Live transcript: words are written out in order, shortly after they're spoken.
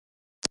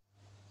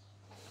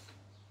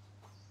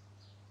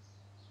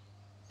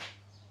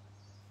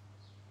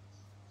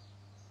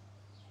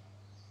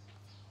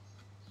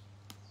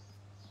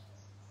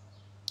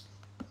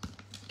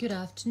Good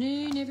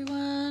afternoon,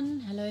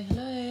 everyone. Hello,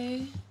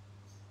 hello.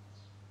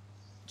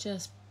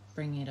 Just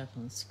bringing it up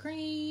on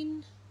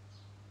screen.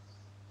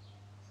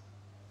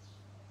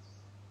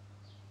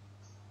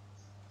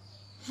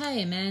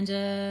 Hey,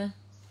 Amanda.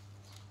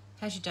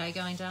 How's your day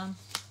going, darling?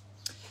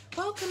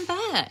 Welcome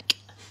back.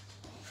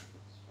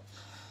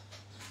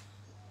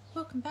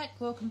 Welcome back,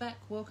 welcome back,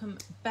 welcome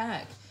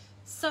back.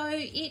 So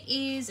it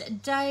is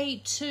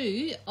day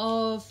 2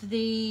 of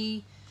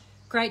the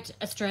Great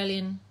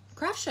Australian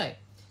Craft Show.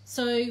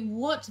 So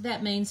what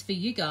that means for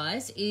you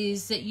guys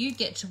is that you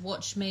get to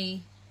watch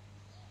me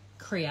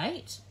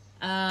create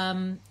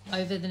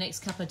over the next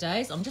couple of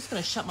days. I'm just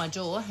going to shut my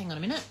door. Hang on a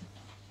minute.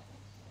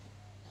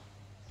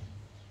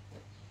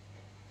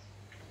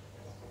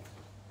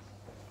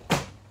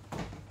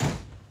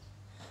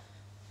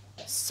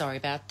 Sorry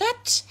about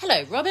that.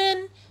 Hello,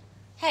 Robin.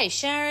 Hey,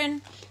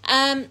 Sharon.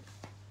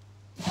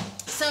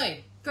 So,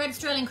 Great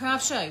Australian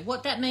Craft Show.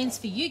 What that means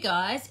for you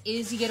guys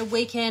is you get a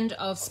weekend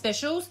of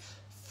specials,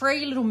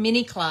 free little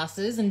mini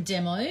classes and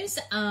demos,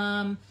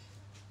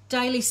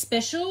 daily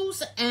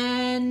specials,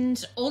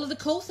 and all of the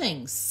cool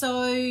things.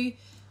 So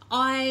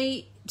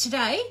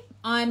today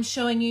I'm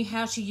showing you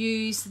how to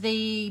use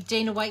the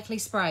Dina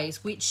Wakley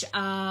sprays, which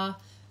are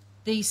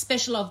the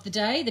special of the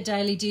day, the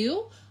daily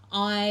deal.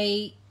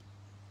 I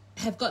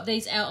have got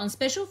these out on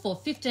special for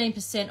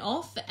 15%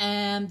 off,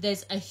 and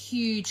there's a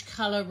huge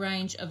colour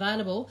range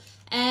available.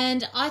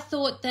 And I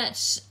thought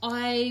that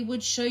I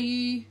would show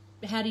you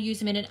how to use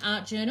them in an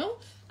art journal.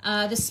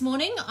 This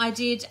morning I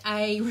did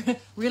a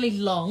really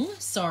long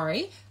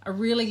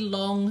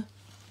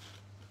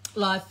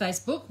live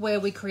Facebook where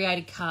we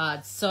created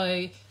cards.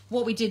 So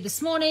what we did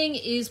this morning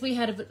is we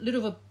had a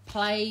little of a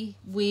play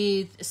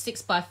with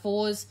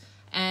 6x4s,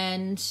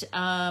 and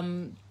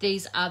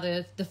these are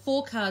the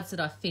 4 cards that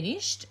I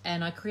finished,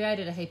 and I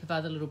created a heap of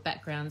other little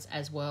backgrounds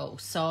as well.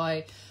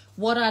 So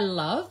what I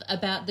love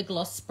about the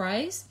gloss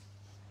sprays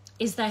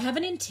is they have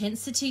an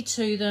intensity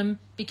to them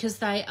because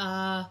they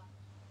are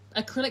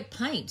acrylic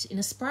paint in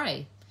a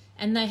spray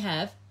and they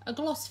have a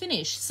gloss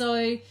finish.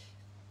 So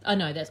I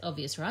know that's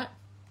obvious, right?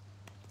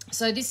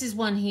 So this is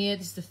one here.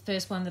 This is the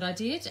first one that I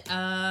did.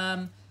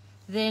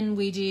 Then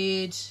we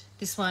did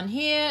this one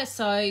here.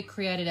 So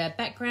created our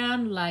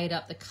background, laid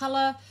up the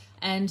colour,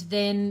 and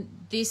then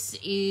this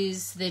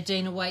is the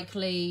Dina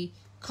Wakley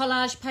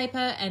collage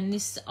paper, and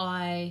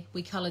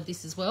we coloured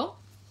this as well.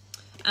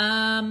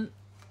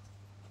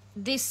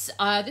 This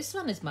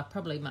one is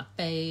probably my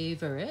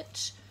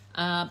favourite.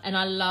 And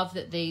I love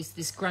that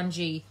this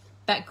grungy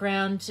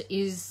background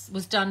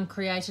was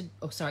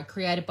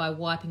created by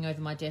wiping over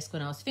my desk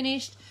when I was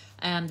finished.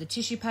 The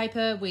tissue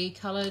paper we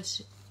coloured,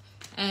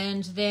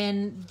 and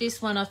then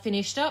this one I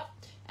finished up,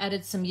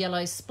 added some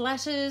yellow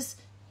splatters,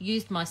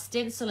 used my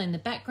stencil in the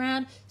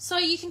background. So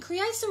you can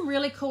create some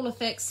really cool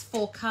effects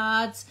for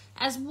cards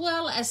as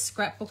well as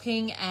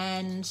scrapbooking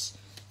and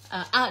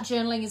art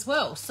journaling as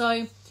well.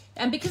 So,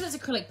 and because it's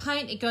acrylic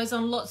paint, it goes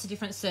on lots of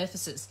different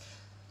surfaces.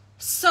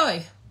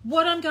 So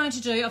what I'm going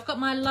to do, I've got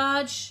my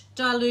large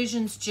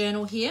Dylusions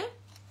journal here,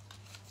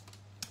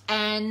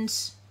 and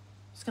just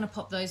going to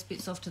pop those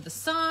bits off to the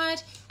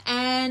side.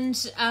 And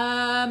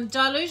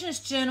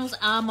Dylusions journals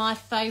are my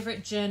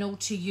favourite journal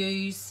to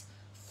use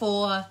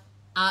for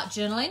art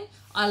journaling.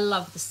 I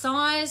love the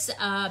size.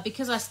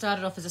 Because I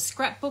started off as a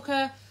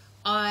scrapbooker,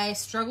 I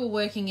struggle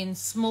working in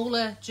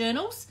smaller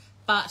journals,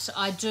 but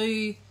I'm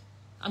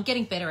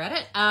getting better at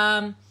it.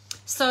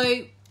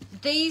 So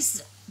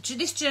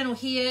this journal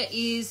here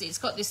it's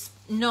got this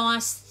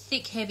nice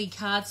thick heavy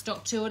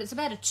cardstock to it. It's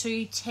about a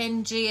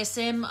 210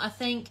 GSM, I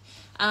think,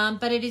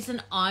 but it is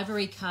an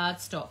ivory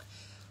cardstock.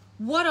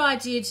 What I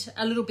did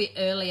a little bit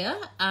earlier,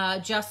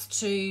 just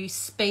to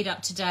speed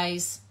up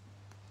today's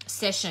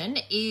session,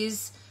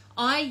 is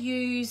I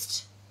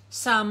used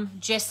some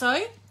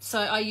gesso. So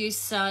I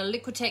used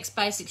Liquitex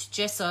Basics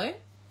gesso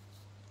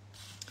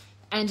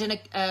and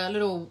a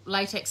little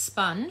latex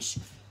sponge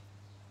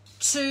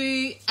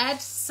to add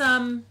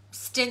some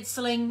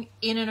stenciling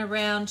in and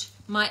around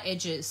my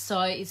edges.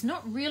 So it's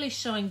not really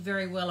showing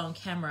very well on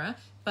camera,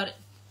 but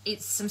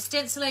it's some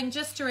stenciling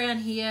just around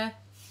here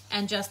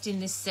and just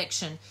in this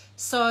section.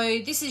 So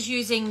this is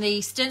using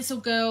the Stencil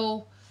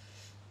Girl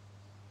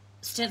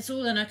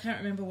stencil, and I can't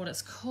remember what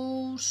it's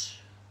called,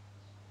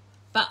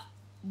 but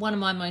one of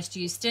my most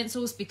used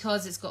stencils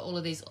because it's got all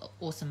of these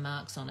awesome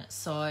marks on it.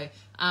 So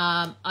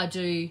I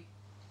do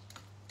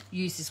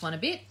use this one a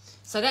bit.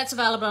 So that's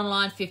available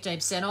online,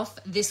 15% off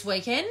this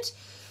weekend.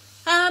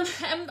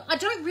 I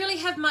don't really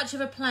have much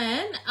of a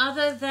plan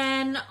other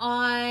than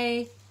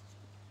I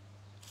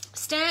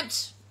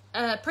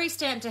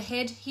pre-stamped a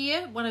head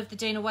here, one of the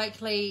Dina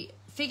Wakley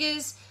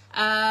figures.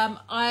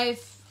 I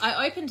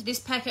opened this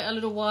packet a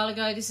little while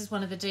ago. This is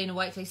one of the Dina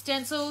Wakley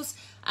stencils,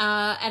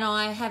 and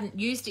I haven't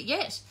used it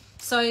yet.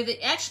 So it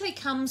actually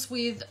comes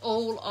with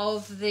all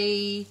of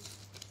the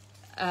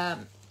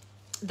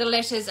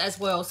letters as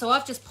well. So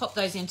I've just popped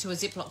those into a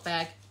Ziploc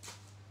bag.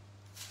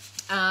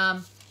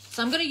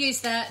 So I'm going to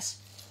use that.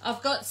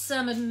 I've got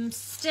some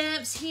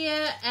stamps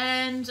here,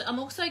 and I'm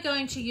also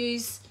going to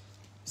use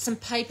some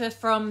paper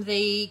from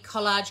the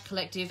Collage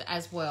Collective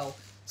as well.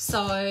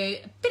 So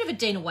a bit of a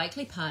Dina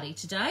Wakley party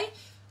today.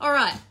 All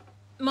right,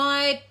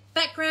 my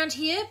background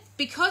here,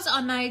 because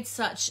I made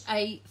such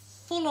a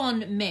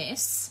full-on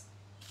mess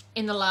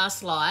in the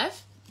last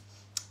live,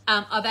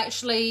 I've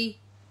actually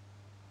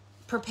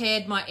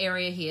prepared my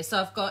area here. So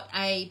I've got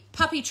a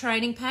puppy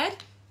training pad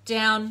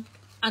down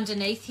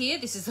underneath here.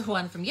 This is the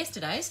one from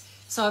yesterday's.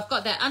 So I've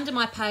got that under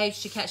my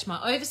page to catch my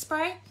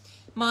overspray.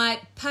 My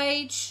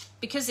page,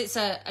 because it's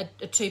a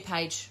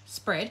 2-page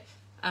spread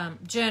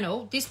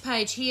journal, this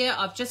page here,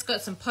 I've just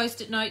got some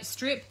post-it note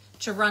strip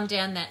to run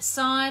down that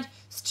side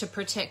to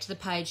protect the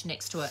page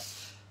next to it.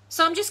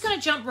 So I'm just going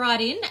to jump right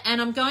in,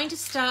 and I'm going to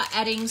start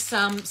adding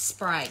some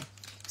spray.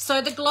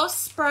 So the gloss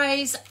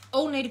sprays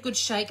all need a good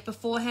shake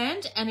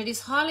beforehand, and it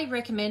is highly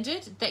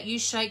recommended that you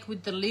shake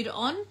with the lid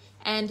on,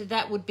 and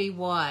that would be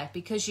why,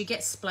 because you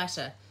get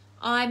splatter.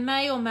 I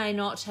may or may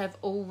not have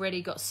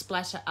already got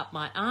splatter up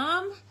my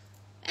arm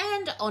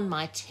and on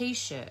my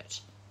t-shirt,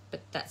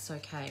 but that's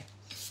okay.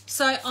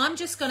 So I'm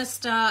just going to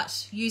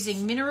start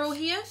using Mineral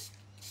here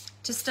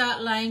to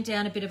start laying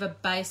down a bit of a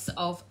base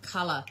of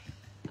colour.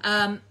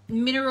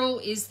 Mineral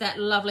is that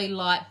lovely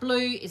light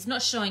blue. It's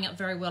not showing up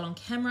very well on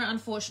camera,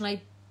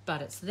 unfortunately,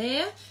 but it's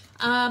there.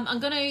 I'm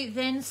going to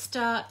then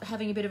start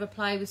having a bit of a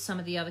play with some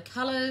of the other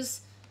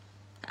colours.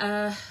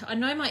 I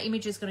know my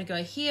image is going to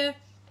go here,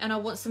 and I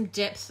want some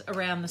depth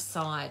around the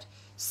side.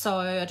 So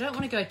I don't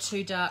want to go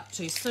too dark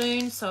too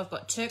soon, so I've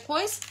got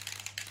turquoise.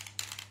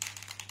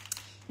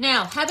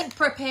 Now, haven't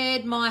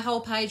prepared my whole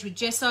page with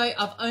gesso.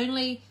 I've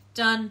only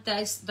done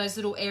those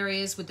little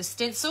areas with the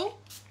stencil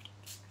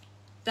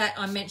that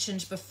I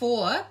mentioned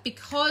before,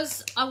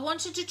 because I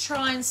wanted to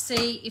try and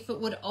see if it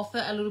would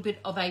offer a little bit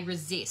of a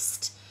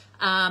resist,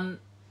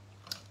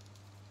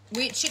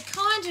 which it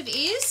kind of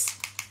is,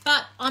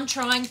 but I'm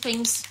trying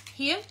things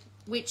here,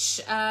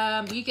 which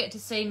you get to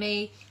see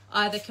me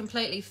either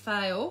completely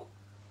fail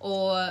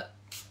or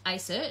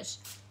ace it,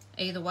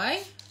 either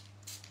way.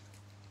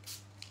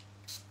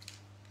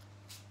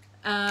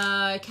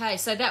 Okay,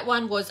 so that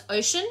one was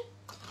Ocean.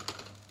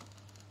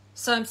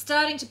 So I'm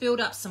starting to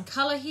build up some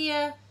colour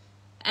here,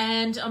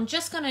 and I'm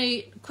just going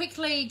to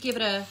quickly give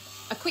it a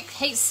quick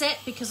heat set,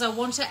 because I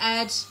want to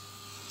add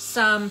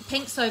some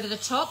pinks over the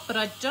top, but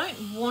I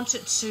don't want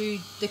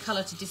the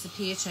colour to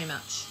disappear too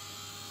much.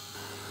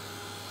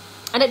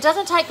 And it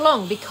doesn't take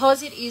long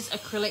because it is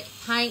acrylic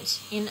paint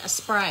in a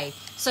spray.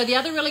 So the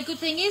other really good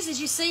thing is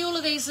you see all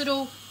of these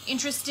little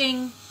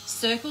interesting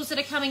circles that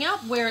are coming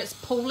up where it's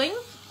pooling.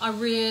 I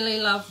really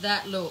love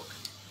that look.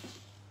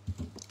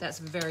 That's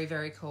very,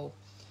 very cool.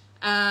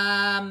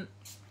 Yeah,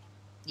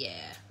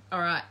 all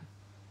right.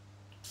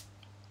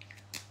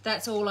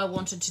 That's all I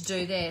wanted to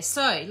do there.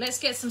 So let's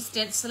get some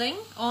stenciling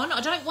on. I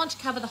don't want to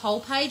cover the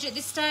whole page at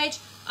this stage.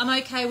 I'm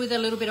okay with a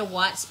little bit of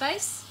white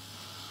space.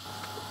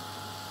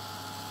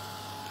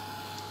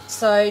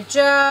 So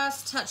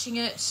just touching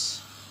it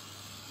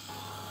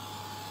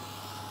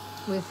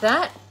with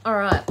that. All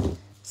right.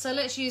 So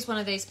let's use one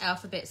of these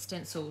alphabet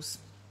stencils.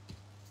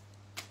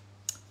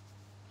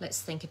 Let's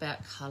think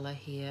about colour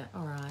here.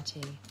 All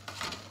righty.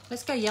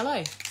 Let's go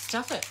yellow.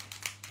 Stuff it.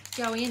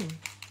 Go in.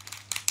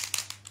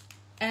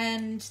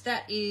 And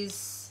that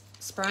is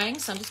spraying,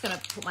 so I'm just going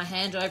to put my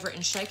hand over it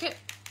and shake it.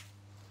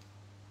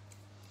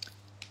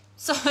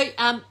 So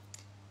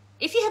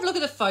if you have a look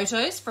at the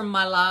photos from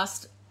my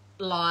last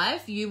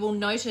live, you will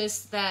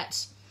notice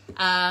that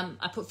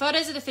I put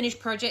photos of the finished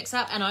projects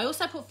up, and I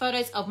also put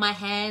photos of my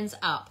hands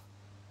up.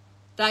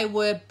 They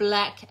were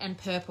black and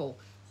purple.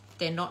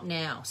 They're not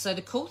now. So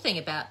the cool thing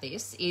about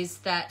this is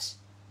that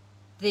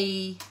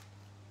the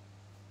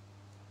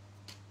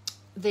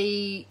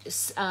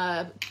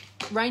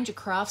Ranger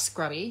Craft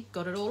Scrubby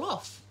got it all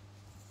off.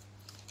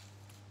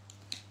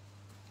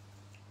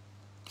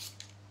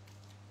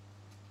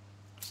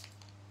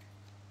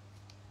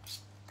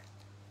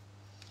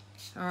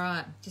 All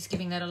right, just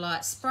giving that a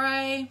light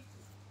spray.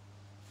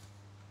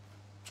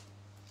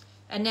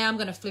 And now I'm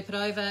going to flip it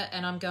over,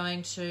 and I'm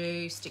going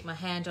to stick my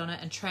hand on it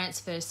and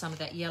transfer some of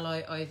that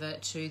yellow over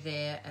to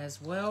there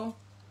as well.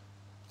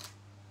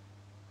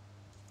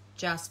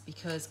 Just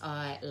because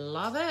I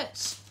love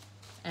it.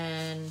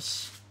 And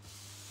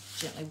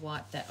gently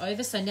wipe that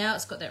over. So now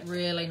it's got that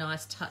really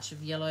nice touch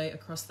of yellow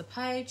across the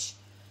page.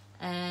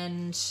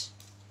 And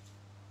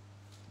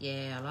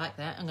yeah, I like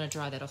that. I'm going to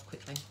dry that off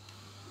quickly.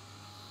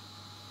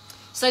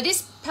 So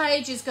this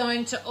page is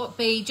going to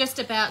be just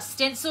about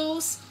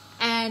stencils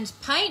and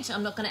paint.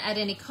 I'm not going to add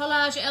any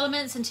collage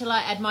elements until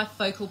I add my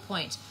focal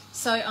point.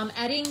 So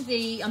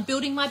I'm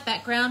building my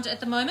background at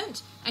the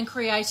moment and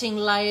creating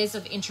layers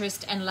of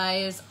interest and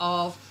layers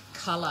of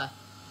colour.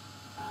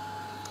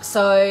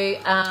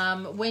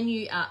 So when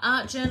you are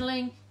art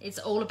journaling, it's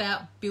all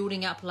about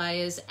building up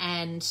layers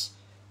and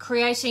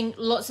creating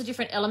lots of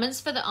different elements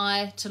for the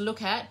eye to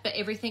look at, but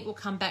everything will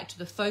come back to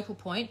the focal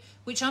point,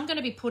 which I'm going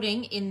to be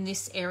putting in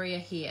this area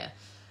here.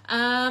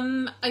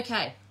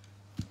 Okay,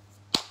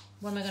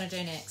 what am I going to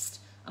do next?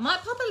 I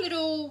might pop a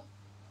little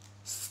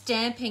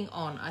stamping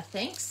on, I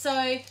think.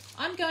 So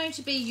I'm going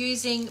to be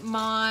using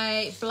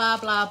my blah,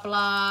 blah,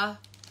 blah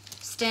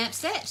stamp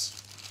set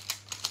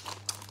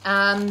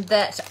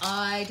that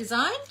I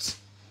designed.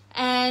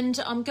 And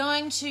I'm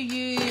going to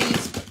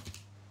use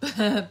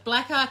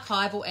black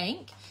archival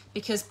ink,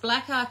 because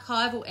black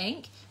archival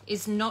ink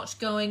is not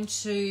going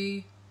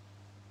to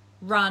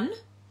run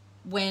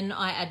when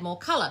I add more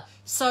color.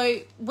 So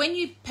when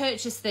you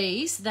purchase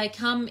these, they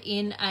come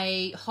in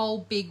a whole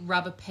big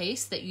rubber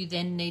piece that you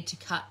then need to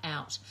cut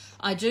out.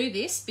 I do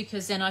this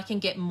because then I can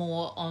get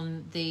more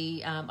on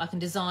the, I can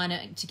design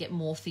it to get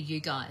more for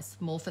you guys,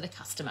 more for the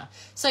customer.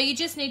 So you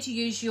just need to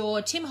use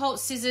your Tim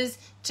Holtz scissors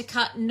to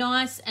cut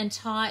nice and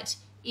tight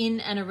in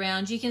and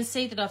around. You can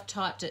see that I've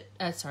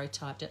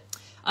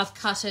I've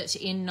cut it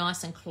in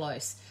nice and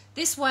close.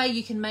 This way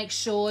you can make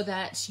sure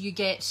that you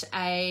get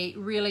a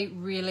really,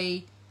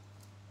 really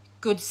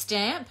good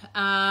stamp.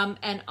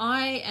 And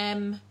I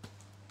am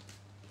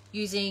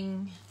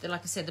using,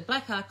 like I said, the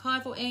black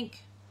archival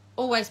ink.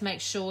 Always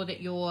make sure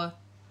that your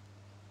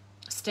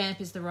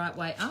stamp is the right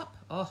way up.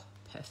 Oh,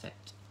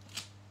 perfect.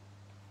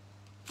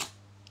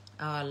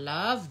 I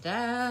love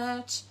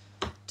that.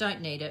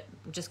 Don't need it.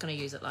 I'm just going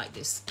to use it like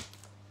this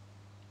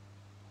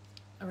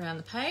around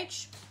the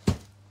page.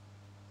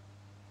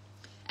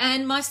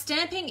 And my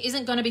stamping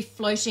isn't going to be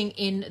floating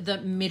in the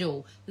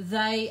middle.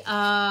 They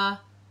are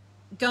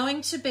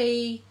going to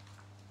be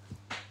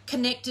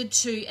connected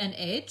to an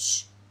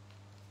edge.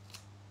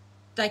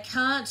 They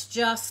can't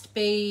just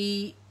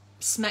be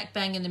smack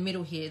bang in the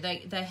middle here.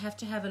 They have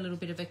to have a little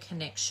bit of a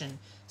connection.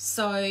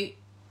 So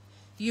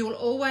you will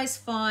always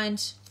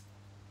find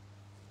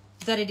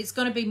that it is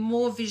going to be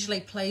more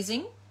visually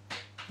pleasing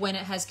when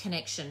it has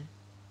connection.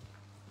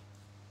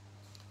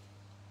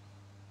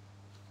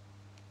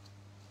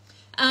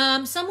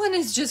 Someone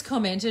has just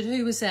commented,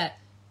 who was that?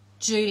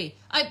 Judy.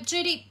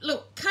 Judy,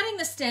 look, cutting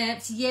the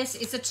stamps, yes,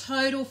 it's a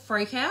total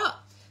freak out,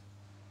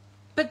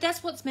 but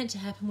that's what's meant to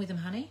happen with them,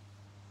 honey.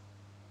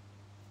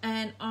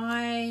 And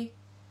I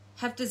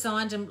have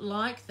designed them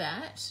like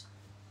that,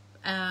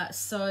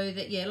 so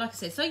that, yeah, like I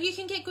said, so you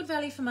can get good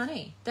value for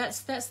money. That's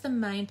the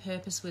main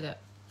purpose with it.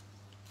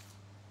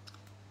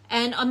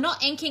 And I'm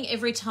not inking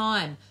every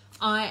time.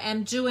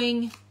 I'm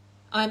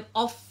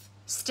off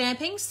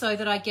stamping so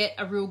that I get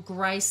a real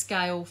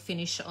grayscale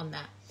finish on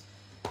that.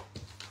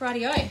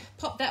 Rightio,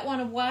 pop that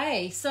one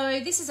away. So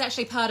this is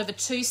actually part of a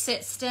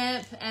 2-set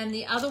stamp, and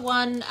the other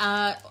one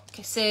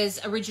says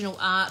original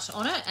art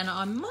on it, and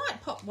I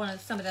might pop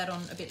some of that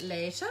on a bit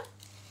later.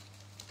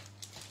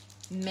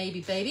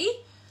 Maybe, baby.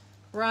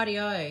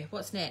 Rightio,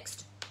 what's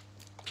next?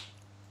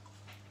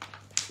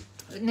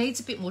 It needs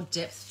a bit more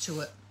depth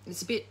to it.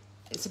 It's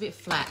a bit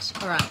flat.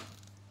 All right.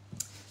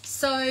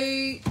 So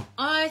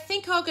I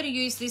think I'm going to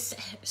use this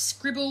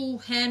scribble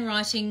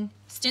handwriting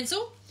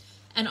stencil,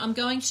 and I'm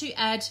going to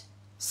add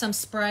some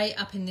spray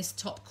up in this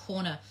top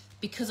corner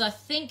because I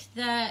think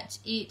that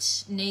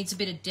it needs a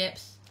bit of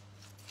depth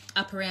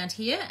up around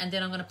here, and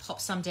then I'm going to pop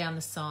some down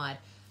the side.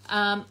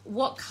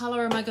 What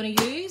color am I going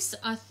to use?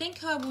 I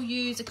think I will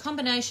use a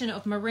combination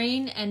of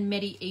marine and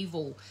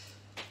medieval.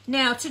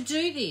 Now to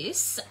do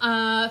this,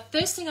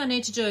 first thing I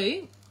need to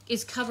do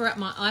is cover up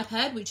my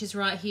iPad, which is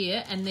right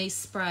here, and these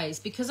sprays.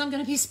 Because I'm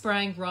going to be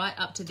spraying right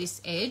up to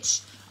this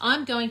edge,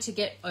 I'm going to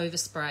get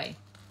overspray.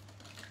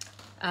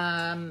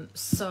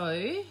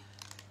 So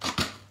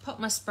pop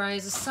my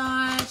sprays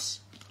aside.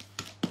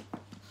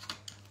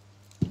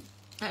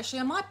 Actually,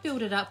 I might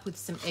build it up with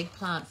some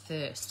eggplant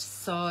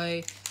first. So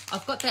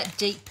I've got that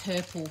deep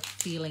purple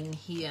feeling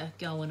here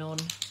going on.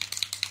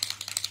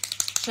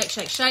 Shake,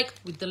 shake, shake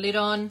with the lid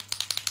on,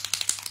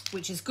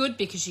 which is good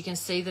because you can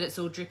see that it's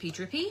all drippy,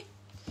 drippy.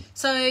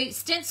 So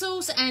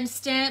stencils and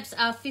stamps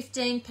are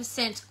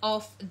 15%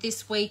 off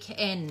this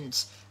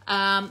weekend.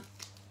 As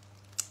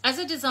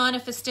a designer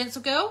for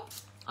Stencil Girl,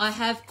 I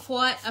have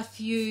quite a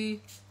few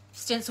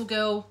Stencil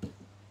Girl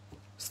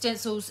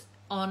stencils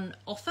on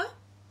offer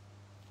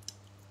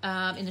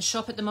in the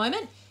shop at the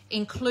moment,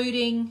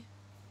 including,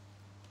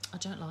 I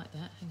don't like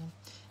that, hang on,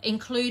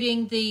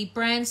 including the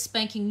brand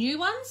spanking new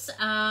ones.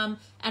 And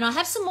I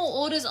have some more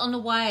orders on the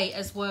way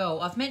as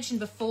well. I've mentioned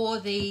before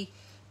the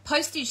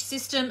postage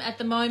system at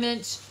the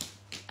moment.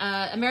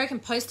 American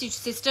postage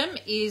system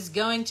is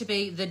going to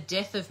be the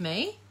death of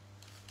me.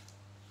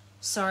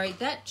 Sorry,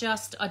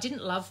 I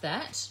didn't love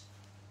that.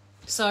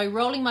 So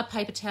rolling my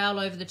paper towel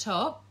over the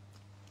top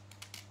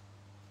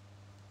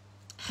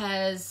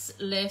is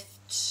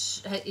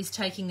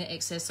taking the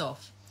excess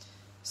off.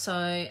 So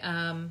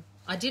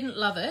I didn't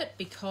love it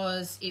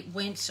because it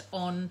went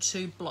on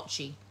too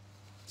blotchy.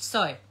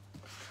 So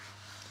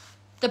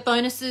the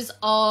bonuses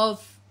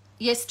of,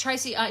 yes,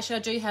 Tracy, actually I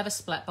do have a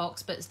splat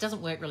box, but it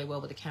doesn't work really well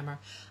with the camera.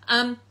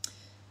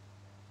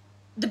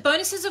 The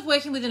bonuses of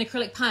working with an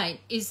acrylic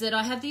paint is that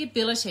I have the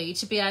ability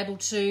to be able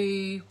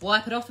to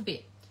wipe it off a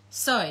bit.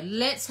 So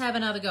let's have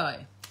another go.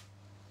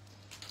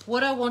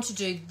 What I want to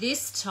do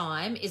this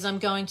time is I'm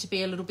going to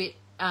be a little bit,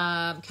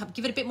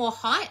 give it a bit more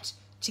height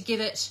to give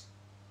it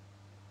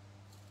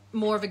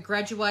more of a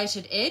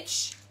graduated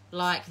edge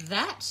like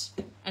that.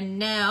 And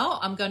now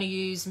I'm going to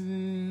use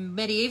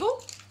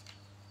Medieval.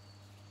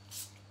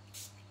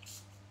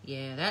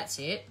 Yeah, that's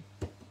it.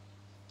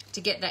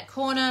 To get that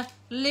corner,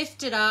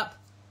 lift it up,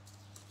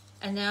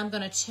 and now I'm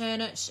going to turn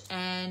it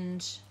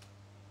and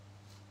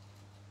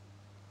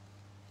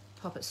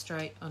pop it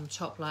straight on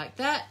top like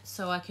that,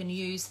 so I can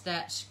use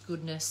that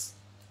goodness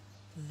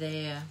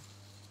there.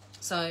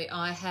 So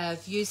I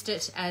have used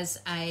it as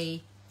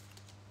a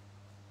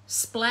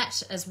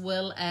splat as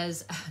well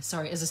as,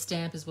 sorry, as a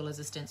stamp as well as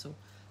a stencil.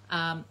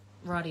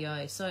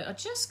 Rightio. So I'm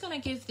just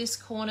going to give this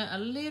corner a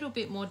little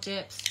bit more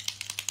depth.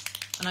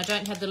 And I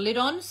don't have the lid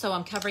on, so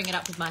I'm covering it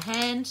up with my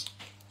hand.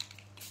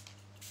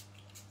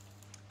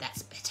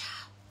 That's better.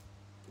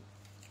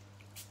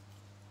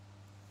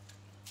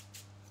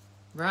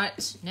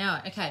 Right,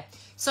 now, okay.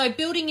 So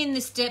building in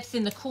this depth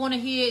in the corner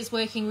here is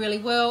working really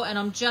well, and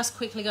I'm just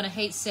quickly going to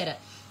heat set it.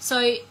 So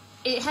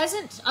it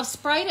hasn't, I've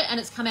sprayed it and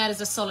it's come out as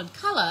a solid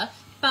colour,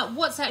 but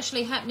what's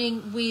actually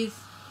happening with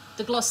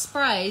the gloss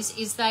sprays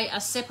is they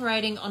are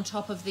separating on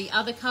top of the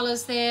other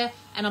colours there,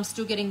 and I'm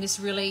still getting this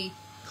really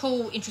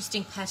cool,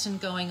 interesting pattern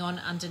going on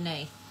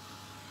underneath.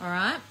 All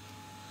right.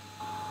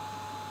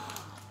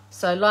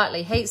 So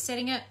lightly heat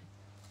setting it.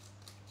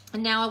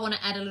 And now I want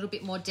to add a little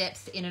bit more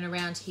depth in and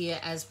around here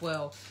as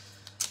well.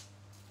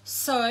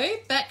 So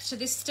back to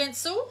this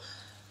stencil.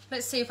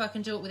 Let's see if I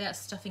can do it without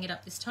stuffing it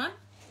up this time.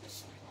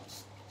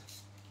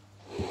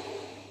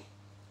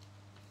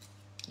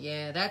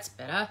 Yeah, that's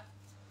better.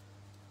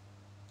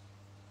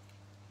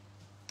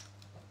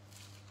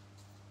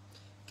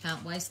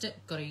 Can't waste it,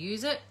 got to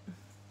use it.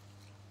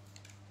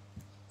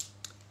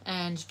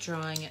 And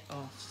drying it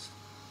off.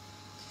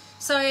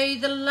 So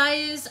the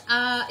layers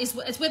are,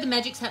 it's where the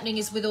magic's happening,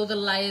 is with all the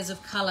layers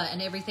of colour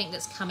and everything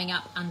that's coming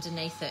up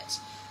underneath it.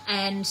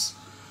 And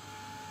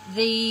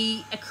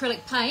the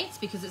acrylic paints,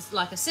 because it's,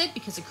 like I said,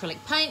 because acrylic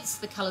paints,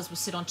 the colours will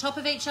sit on top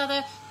of each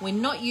other. We're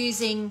not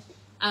using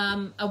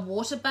a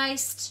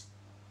water-based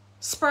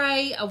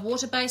spray. A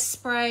water-based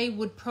spray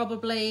would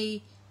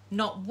probably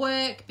not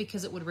work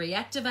because it would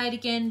reactivate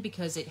again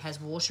because it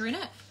has water in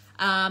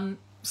it.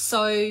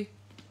 So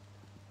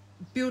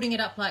building it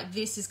up like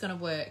this is going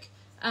to work.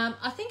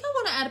 I think I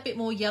want to add a bit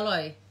more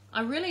yellow.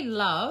 I really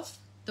love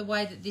the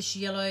way that this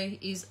yellow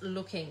is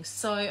looking.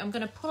 So I'm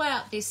going to pull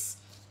out this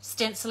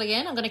stencil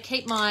again. I'm going to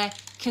keep my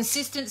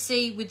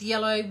consistency with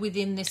yellow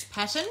within this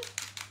pattern,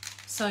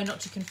 so not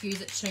to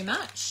confuse it too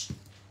much.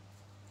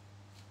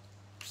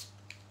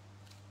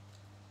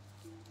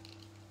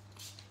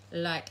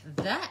 Like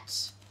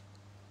that.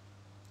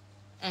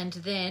 And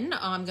then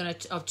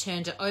I've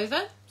turned it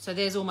over. So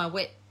there's all my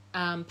wet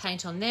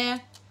paint on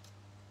there.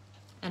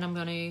 And I'm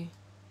going to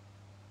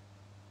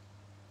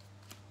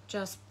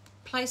just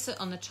place it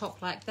on the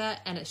top like that,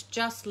 and it's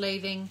just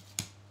leaving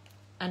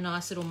a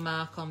nice little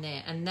mark on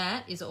there, and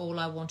that is all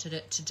I wanted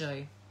it to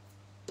do.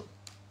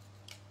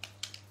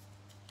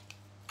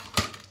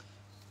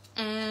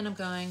 And I'm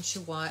going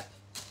to wipe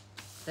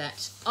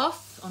that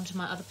off onto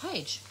my other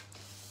page.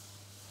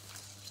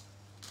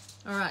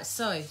 All right,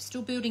 so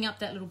still building up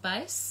that little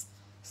base,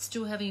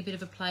 still having a bit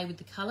of a play with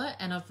the colour,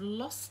 and I've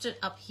lost it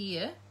up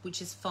here,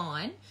 which is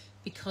fine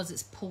because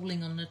it's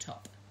pooling on the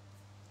top.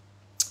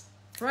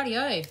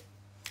 Rightio.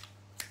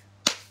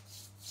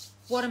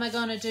 What am I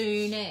going to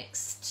do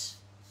next?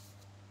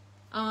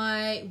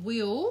 I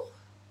will,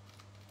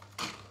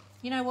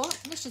 you know what?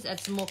 Let's just add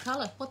some more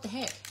colour. What the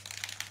heck?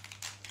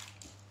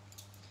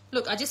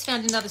 Look, I just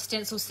found another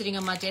stencil sitting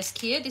on my desk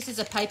here. This is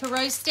a paper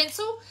rose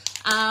stencil,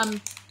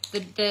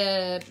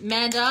 the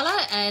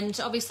mandala, and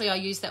obviously I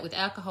used that with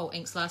alcohol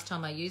inks last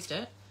time I used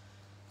it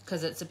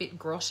because it's a bit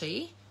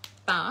grotty,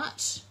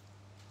 but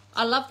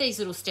I love these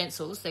little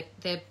stencils.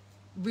 They're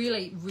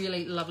really,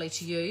 really lovely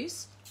to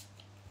use,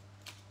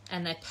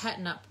 and they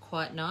pattern up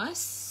quite nice.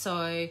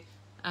 So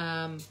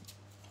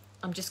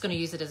I'm just going to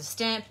use it as a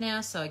stamp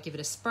now. So I give it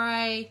a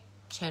spray,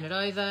 turn it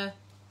over,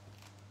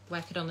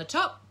 whack it on the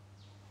top.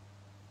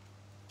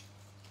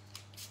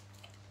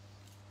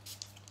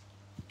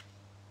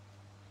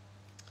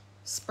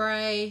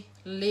 Spray,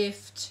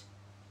 lift,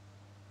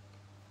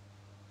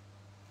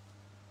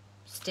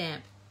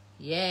 stamp.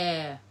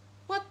 Yeah.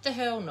 What the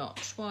hell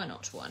not? Why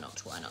not? Why not?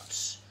 Why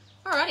not?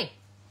 Alrighty.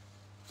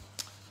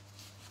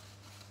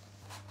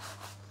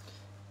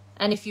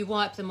 And if you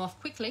wipe them off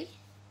quickly,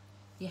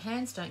 your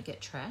hands don't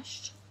get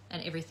trashed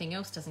and everything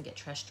else doesn't get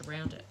trashed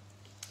around it.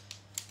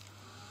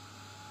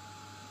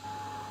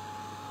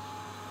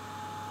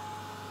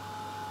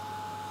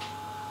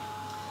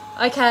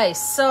 Okay,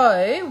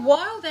 so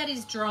while that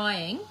is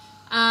drying,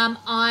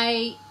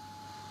 I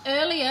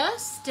earlier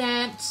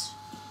stamped,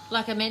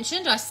 like I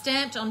mentioned, I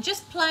stamped on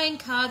just plain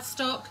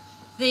cardstock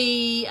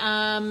the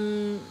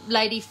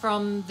lady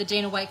from the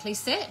Dina Wakley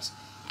set,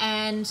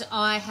 and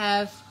I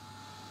have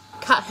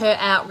cut her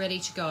out ready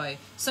to go.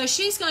 So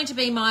she's going to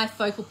be my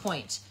focal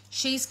point.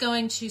 She's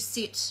going to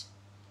sit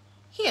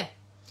here.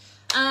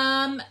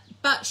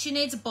 But she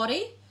needs a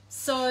body,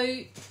 so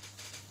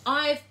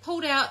I've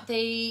pulled out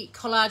the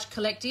Collage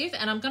Collective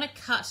and I'm going to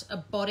cut a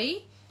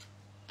body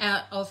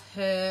out of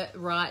her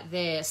right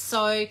there.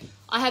 So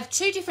I have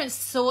two different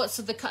sorts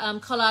of the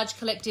collage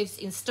collectives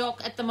in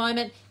stock at the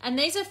moment, and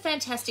these are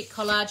fantastic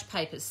collage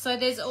papers. So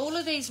there's all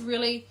of these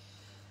really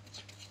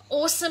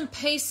awesome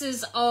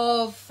pieces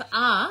of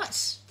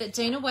art that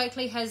Dina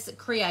Wakley has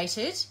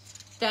created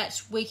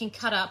that we can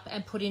cut up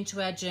and put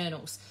into our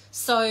journals.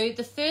 So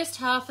the first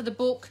half of the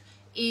book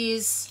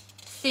is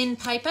thin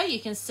paper. You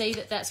can see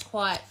that that's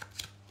quite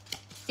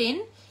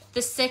thin.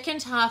 The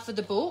second half of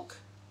the book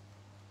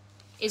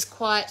is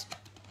quite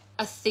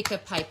a thicker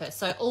paper.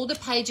 So all the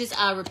pages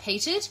are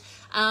repeated.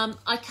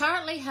 I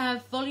currently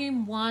have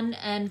volume 1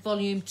 and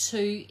volume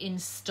 2 in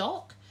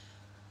stock.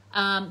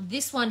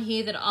 This one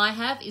here that I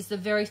have is the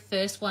very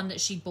first one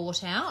that she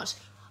bought out.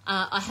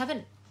 I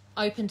haven't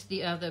opened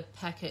the other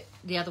packet,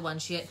 the other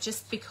ones yet,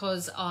 just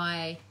because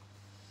I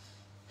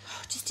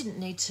just didn't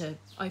need to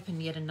open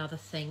yet another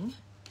thing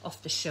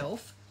off the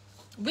shelf,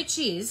 which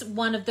is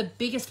one of the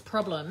biggest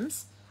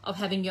problems of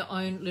having your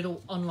own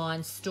little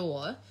online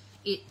store.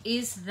 It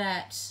is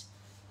that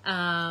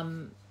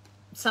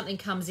something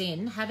comes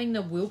in, having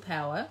the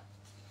willpower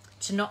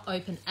to not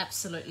open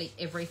absolutely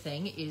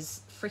everything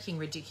is freaking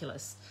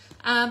ridiculous.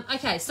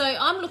 Okay, so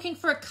I'm looking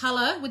for a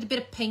colour with a bit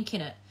of pink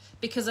in it,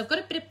 because I've got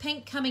a bit of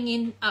pink coming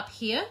in up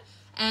here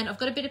and I've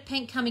got a bit of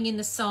pink coming in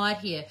the side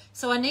here.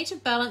 So I need to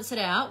balance it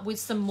out with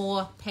some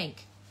more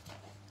pink.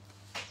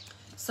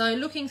 So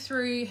looking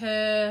through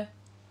her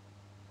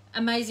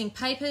amazing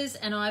papers,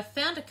 and I've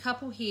found a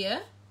couple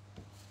here.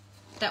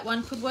 That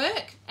one could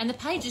work, and the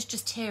pages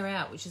just tear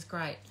out, which is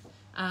great.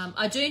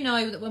 I do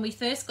know that when I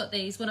first got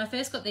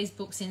these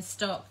books in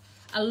stock,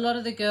 a lot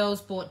of the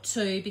girls bought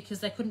two because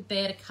they couldn't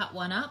bear to cut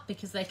one up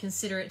because they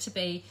consider it to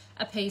be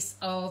a piece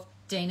of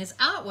Dina's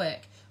artwork,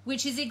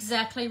 which is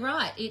exactly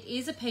right. It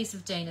is a piece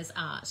of Dina's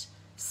art.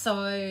 So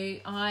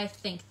I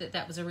think that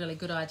that was a really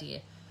good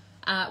idea.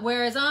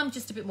 Whereas I'm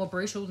just a bit more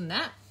brutal than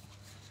that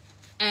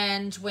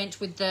and went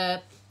with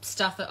the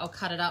stuff that I'll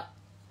cut it up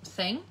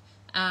thing.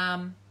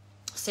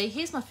 See,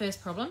 here's my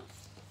first problem.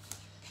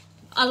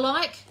 I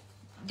like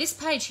this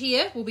page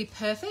here will be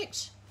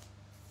perfect,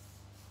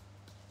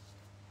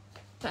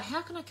 but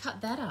how can I cut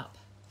that up?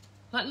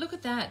 Like, look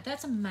at that.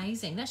 That's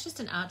amazing. That's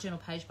just an art journal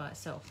page by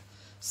itself.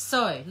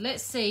 So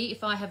let's see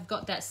if I have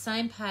got that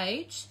same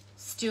page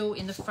still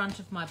in the front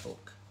of my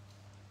book,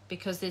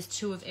 because there's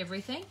two of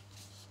everything,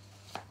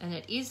 and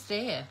it is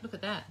there. Look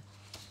at that.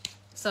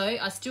 So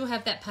I still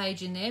have that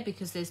page in there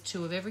because there's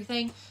two of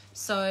everything.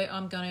 So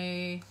I'm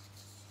going to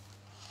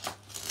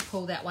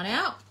pull that one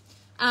out.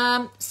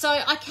 So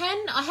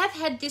I have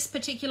had this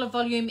particular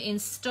volume in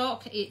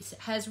stock. It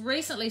has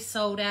recently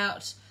sold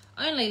out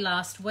only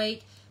last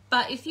week,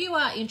 but if you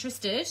are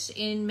interested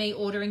in me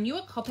ordering you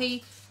a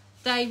copy,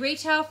 they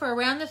retail for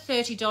around the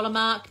 $30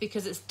 mark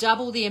because it's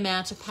double the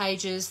amount of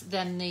pages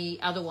than the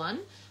other one,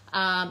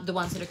 the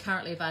ones that are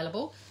currently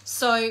available.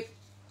 So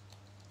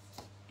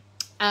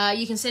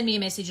you can send me a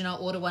message and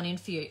I'll order one in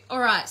for you.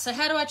 All right, so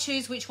how do I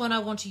choose which one I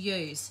want to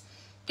use?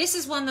 This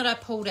is one that I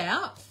pulled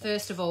out,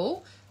 first of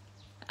all.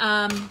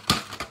 Let's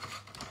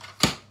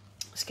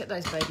get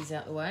those babies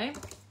out of the way.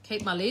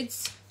 Keep my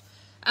lids.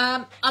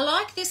 I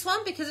like this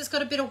one because it's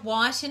got a bit of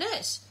white in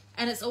it,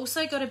 and it's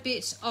also got a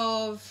bit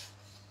of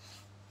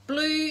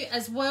blue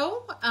as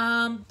well.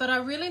 But I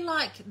really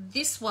like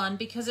this one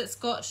because it's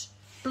got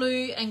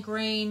blue and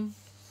green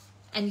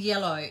and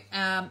yellow.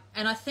 And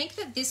I think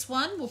that this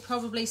one will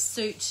probably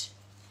suit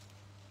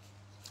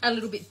a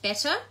little bit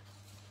better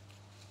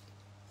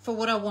for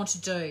what I want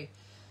to do.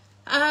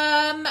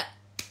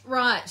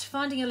 Right,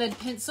 finding a lead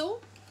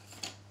pencil.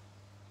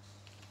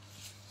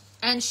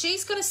 And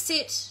she's got to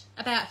sit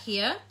about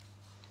here.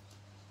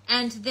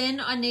 And then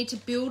I need to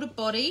build a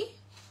body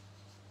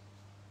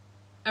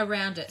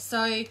around it.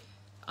 So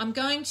I'm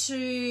going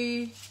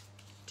to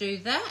do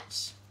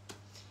that.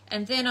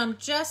 And then I'm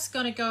just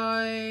going to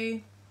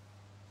go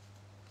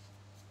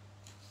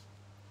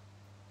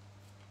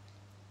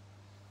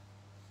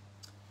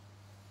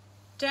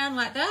down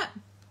like that.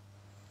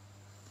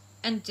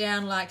 And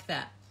down like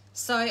that.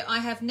 So I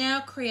have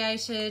now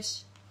created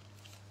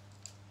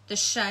the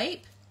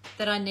shape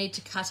that I need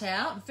to cut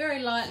out very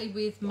lightly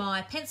with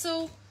my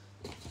pencil.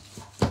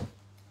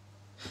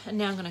 And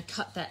now I'm going to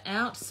cut that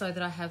out so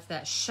that I have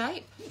that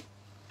shape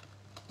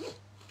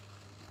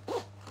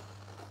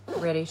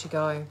ready to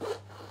go.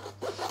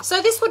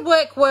 So this would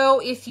work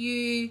well if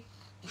you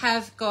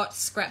have got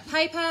scrap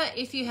paper,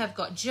 if you have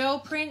got gel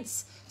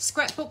prints,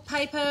 scrapbook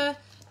paper.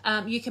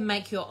 You can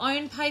make your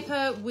own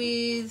paper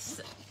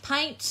with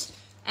paint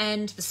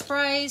and the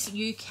sprays.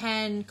 You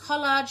can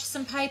collage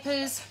some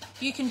papers.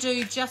 You can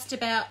do just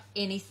about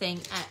anything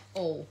at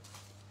all.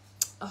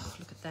 Oh,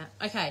 look at that.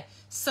 Okay,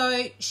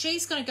 so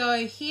she's going to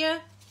go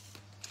here.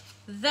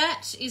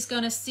 That is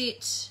going to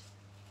sit.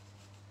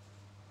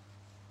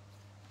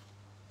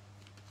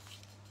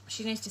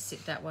 She needs to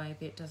sit that way a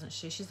bit, doesn't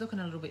she? She's looking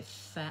a little bit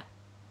fat,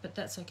 but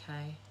that's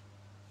okay.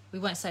 We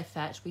won't say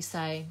fat. We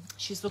say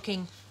she's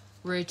looking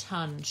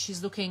rotund.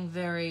 She's looking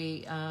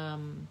very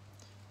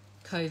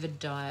COVID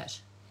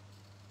diet.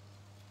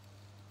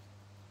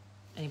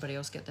 Anybody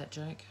else get that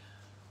joke?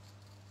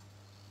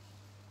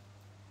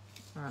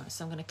 All right,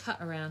 so I'm going to cut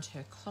around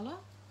her collar.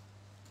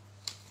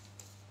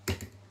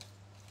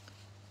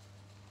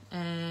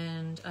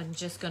 And I'm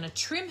just going to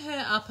trim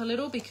her up a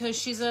little because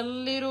she's a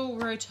little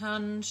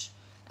rotund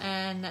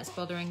and that's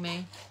bothering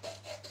me.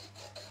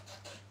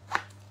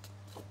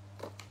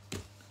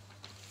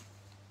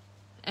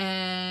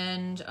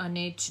 And I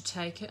need to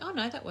take her, oh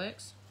no, that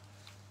works.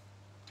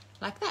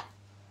 Like that.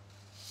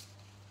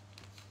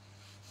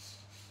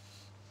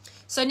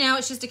 So now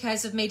it's just a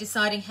case of me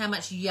deciding how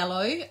much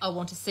yellow I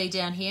want to see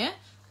down here.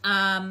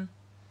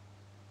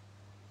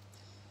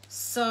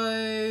 So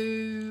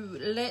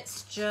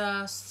let's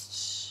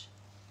just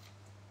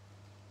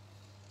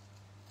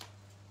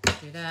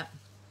do that,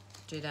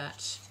 do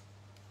that,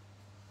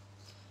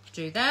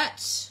 do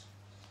that.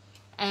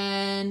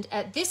 And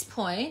at this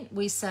point,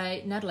 we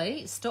say,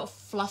 Natalie, stop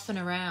fluffing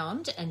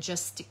around and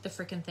just stick the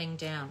frickin' thing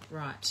down.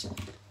 Right.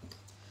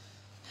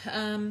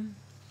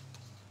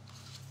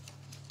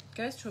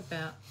 Goes to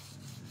about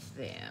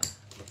there.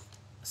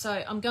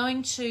 So I'm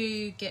going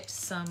to get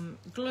some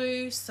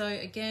glue. So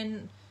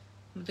again,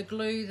 the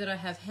glue that I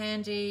have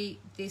handy,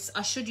 this,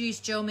 I should use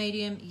gel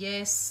medium,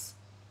 yes.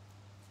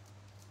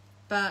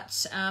 But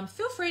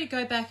feel free to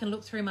go back and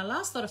look through my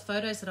last lot of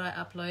photos that I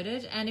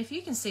uploaded. And if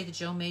you can see the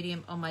gel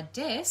medium on my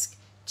desk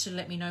to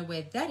let me know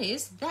where that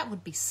is, that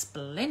would be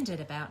splendid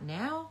about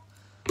now,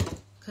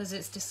 because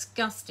it's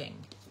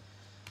disgusting.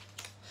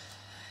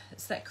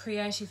 It's that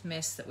creative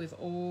mess that we've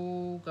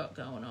all got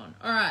going on.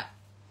 All right.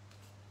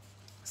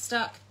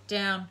 Stuck,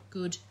 down,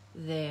 good,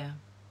 there.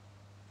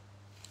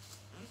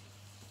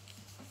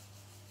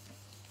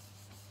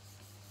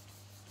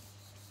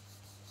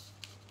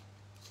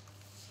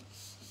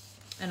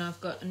 And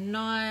I've got a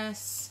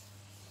nice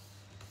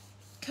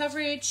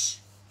coverage,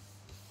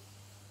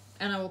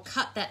 and I will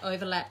cut that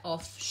overlap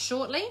off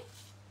shortly.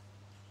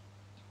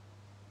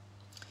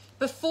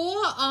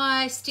 Before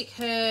I stick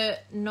her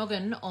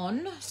noggin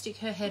on, stick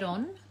her head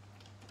on,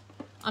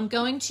 I'm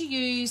going to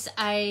use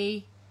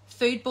a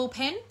food ball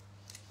pen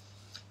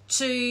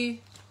to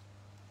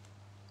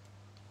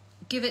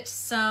give it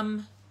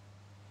some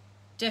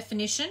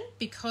definition,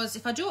 because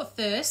if I do it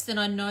first, then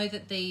I know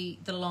that the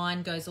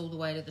line goes all the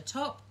way to the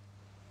top.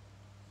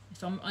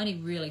 If I'm only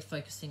really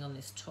focusing on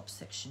this top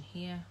section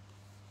here.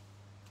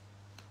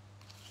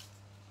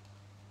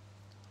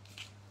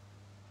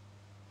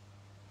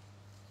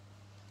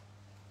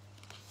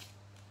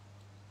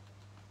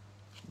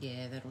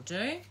 Yeah, that'll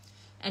do.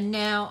 And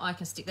now I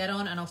can stick that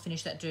on, and I'll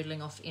finish that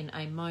doodling off in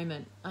a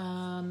moment.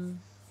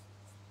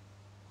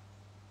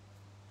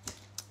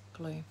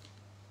 Glue.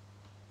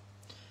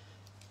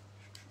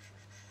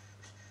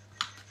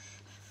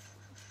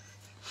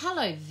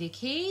 Hello,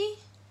 Vicky.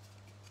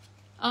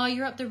 Oh,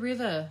 you're up the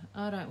river.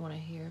 I don't want to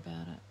hear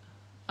about it.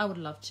 I would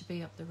love to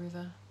be up the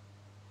river.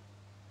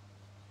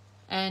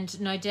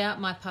 And no doubt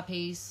my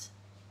puppies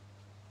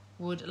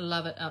would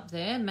love it up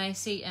there.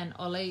 Macy and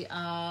Ollie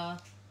are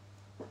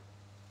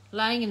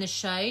laying in the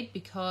shade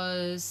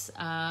because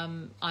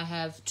I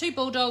have 2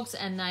 bulldogs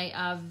and they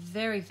are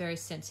very, very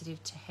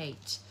sensitive to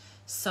heat.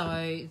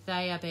 So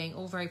they are being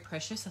all very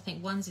precious. I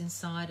think one's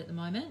inside at the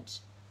moment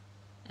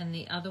and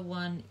the other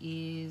one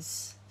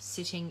is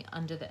sitting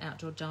under the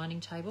outdoor dining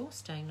table,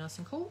 staying nice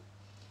and cool.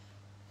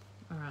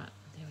 All right,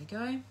 there we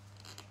go.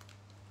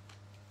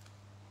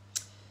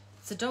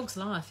 It's a dog's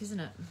life, isn't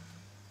it?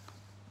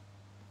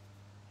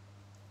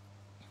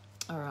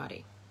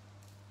 Alrighty.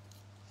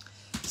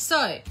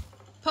 So,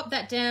 pop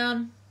that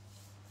down.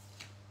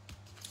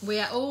 We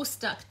are all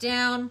stuck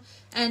down.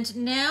 And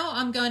now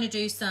I'm going to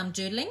do some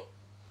doodling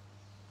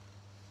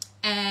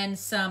and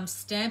some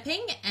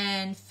stamping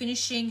and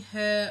finishing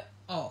her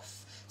off.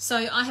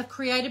 So I have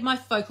created my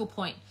focal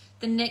point.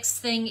 The next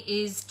thing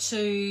is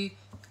to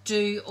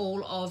do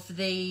all of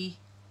the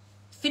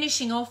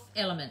finishing off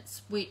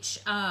elements, which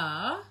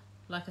are,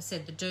 like I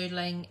said, the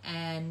doodling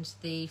and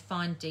the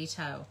fine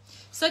detail.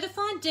 So the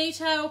fine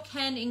detail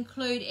can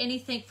include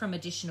anything from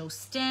additional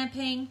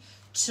stamping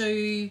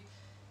to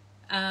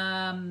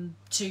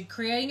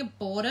creating a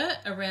border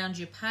around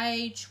your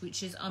page,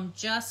 which is, I'm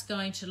just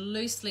going to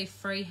loosely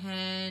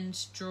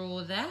freehand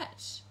draw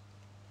that.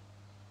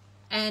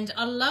 And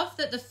I love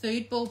that the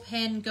food ball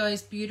pen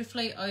goes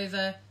beautifully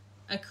over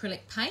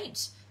acrylic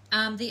paint.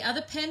 The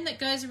other pen that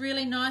goes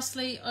really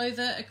nicely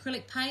over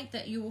acrylic paint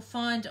that you will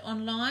find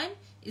online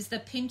is the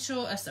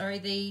Pintor,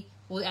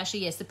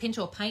 the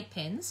Pintor paint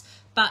pens,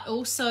 but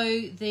also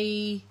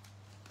the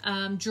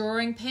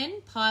drawing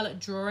pen, Pilot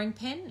drawing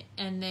pen,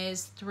 and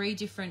there's 3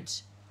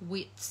 different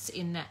widths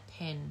in that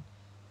pen.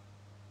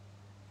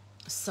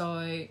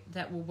 So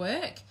that will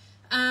work.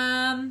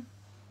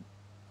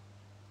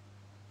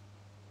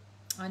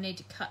 I need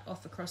to cut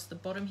off across the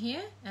bottom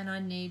here, and I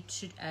need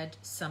to add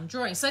some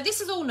drawing. So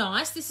this is all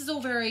nice. This is all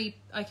very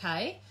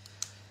okay.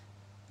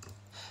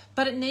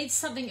 But it needs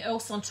something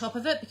else on top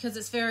of it because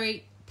it's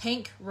very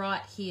pink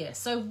right here.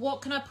 So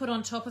what can I put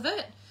on top of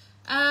it?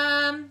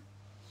 I've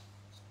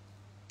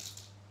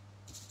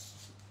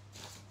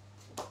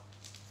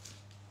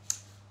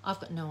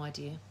got no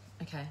idea.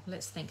 Okay,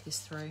 let's think this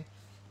through.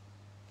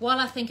 While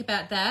I think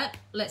about that,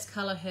 let's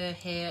colour her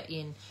hair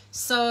in.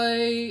 So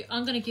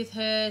I'm going to give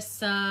her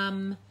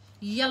some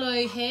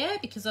yellow hair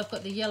because I've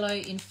got the yellow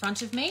in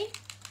front of me.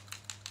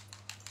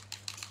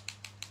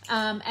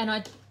 And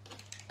I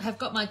have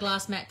got my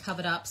glass mat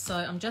covered up, so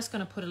I'm just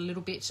going to put a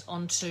little bit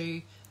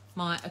onto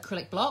my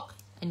acrylic block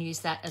and use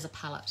that as a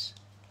palette.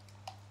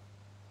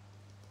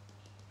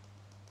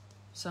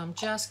 So I'm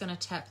just going to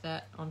tap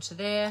that onto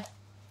there.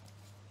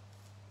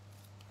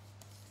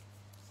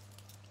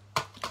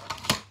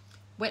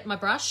 Wet my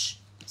brush.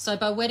 So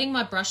by wetting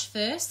my brush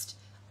first,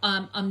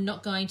 I'm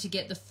not going to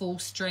get the full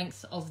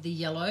strength of the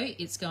yellow.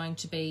 It's going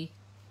to be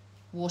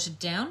watered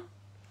down,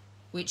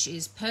 which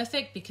is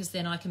perfect because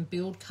then I can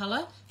build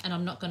colour and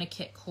I'm not going to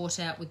get caught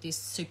out with this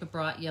super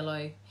bright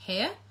yellow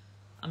hair.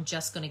 I'm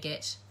just going to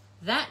get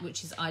that,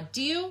 which is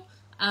ideal.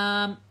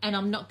 And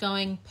I'm not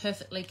going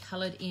perfectly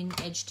coloured in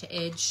edge to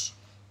edge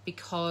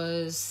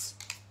because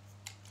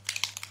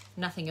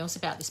nothing else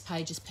about this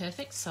page is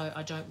perfect, so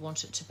I don't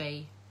want it to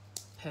be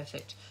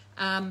perfect.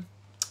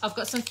 I've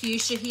got some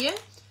fuchsia here,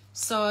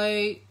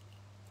 so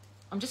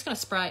I'm just going to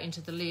spray it into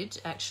the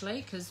lid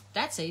actually because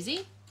that's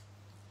easy.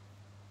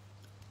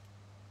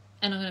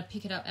 And I'm going to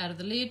pick it up out of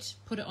the lid,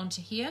 put it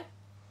onto here,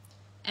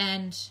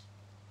 and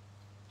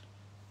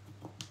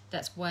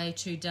that's way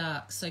too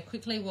dark. So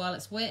quickly while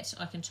it's wet,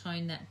 I can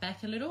tone that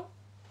back a little.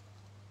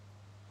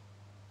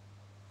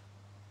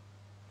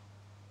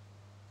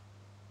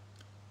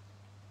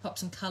 Pop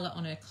some colour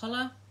on her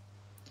collar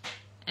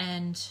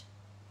and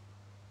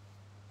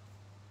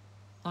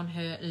on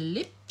her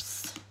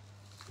lips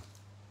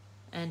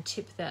and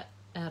tip that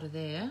out of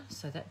there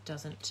so that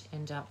doesn't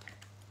end up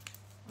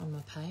on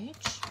my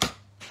page.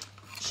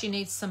 She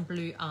needs some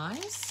blue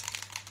eyes.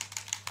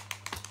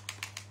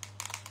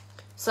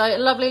 So a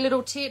lovely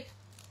little tip.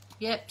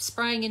 Yep,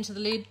 spraying into the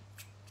lid,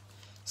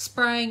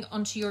 spraying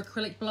onto your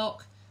acrylic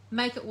block.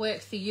 Make it work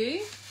for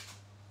you.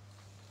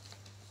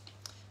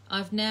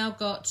 I've now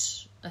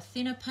got a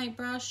thinner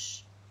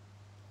paintbrush.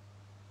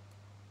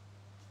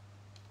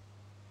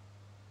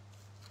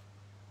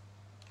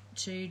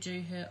 To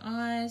do her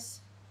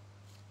eyes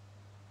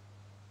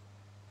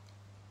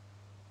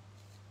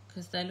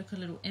because they look a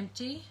little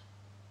empty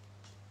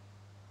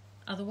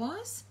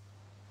otherwise.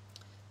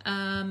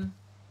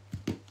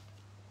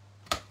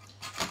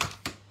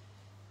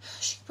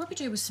 She could probably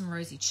do with some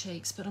rosy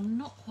cheeks, but I'm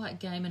not quite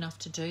game enough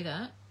to do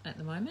that at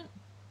the moment.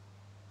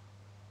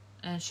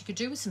 And she could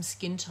do with some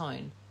skin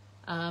tone.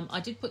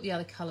 I did put the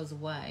other colours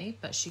away,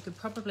 but she could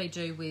probably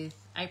do with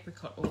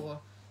apricot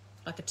or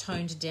like a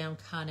toned down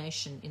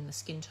carnation in the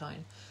skin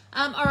tone.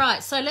 All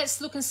right, so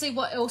let's look and see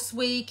what else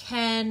we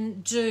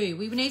can do.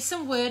 We need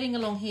some wording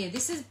along here.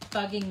 This is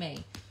bugging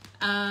me.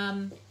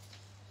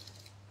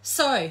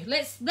 So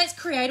let's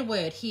create a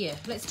word here.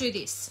 Let's do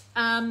this.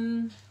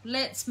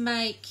 Let's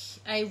make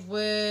a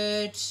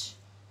word.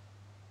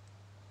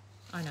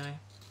 I know.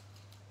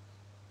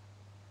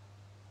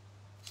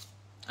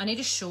 I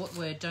need a short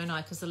word, don't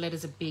I? Because the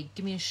letters are big.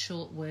 Give me a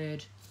short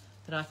word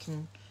that I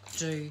can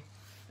do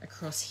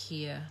across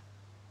here.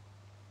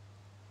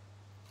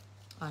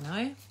 I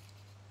know.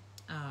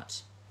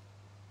 Art.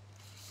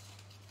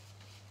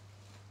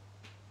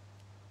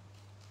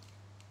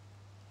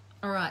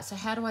 All right, so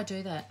how do I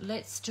do that?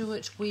 Let's do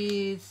it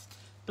with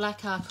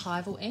black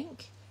archival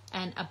ink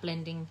and a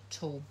blending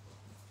tool.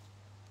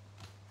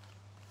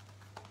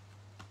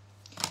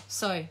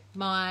 So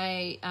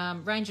my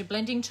Ranger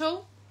blending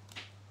tool.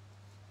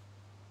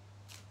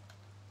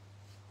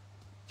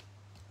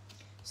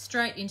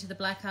 Straight into the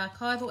black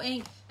archival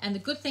ink. And the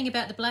good thing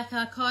about the black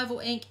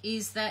archival ink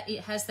is that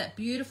it has that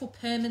beautiful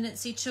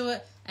permanency to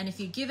it, and if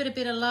you give it a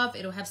bit of love,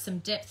 it'll have some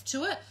depth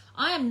to it.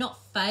 I am not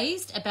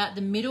phased about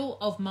the middle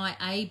of my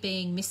A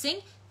being missing.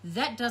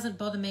 That doesn't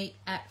bother me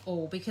at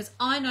all because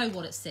I know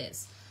what it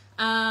says.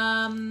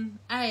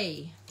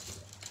 A.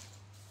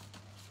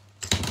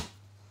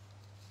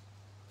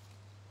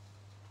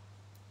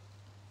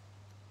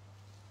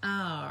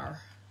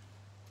 R.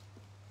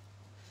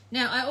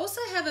 Now, I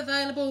also have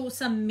available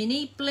some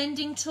mini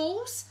blending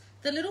tools.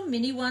 The little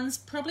mini ones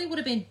probably would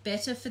have been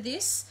better for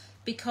this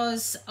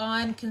because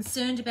I'm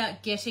concerned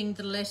about getting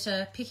the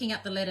letter, picking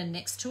up the letter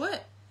next to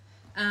it.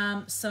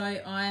 So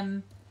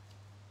I'm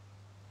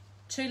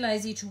too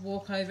lazy to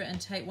walk over and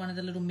take one of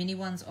the little mini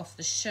ones off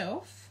the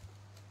shelf.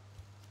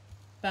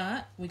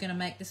 But we're going to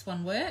make this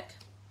one work.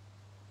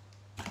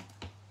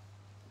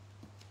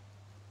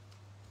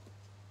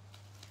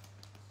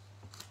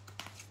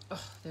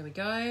 Oh, there we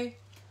go.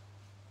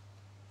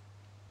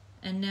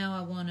 And now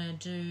I want to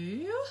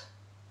do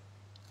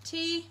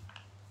T.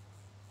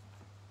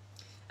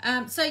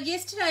 So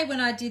yesterday when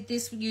I did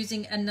this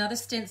using another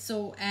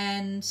stencil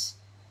and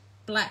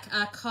black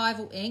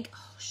archival ink,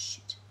 oh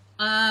shit.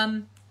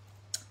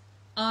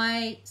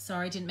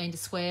 Sorry, didn't mean to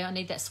swear. I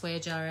need that swear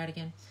jar out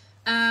again.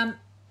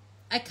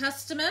 A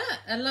customer,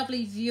 a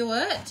lovely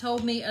viewer,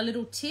 told me a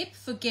little tip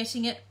for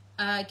getting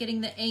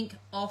the ink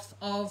off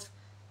of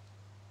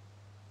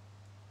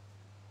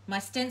my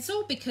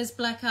stencil because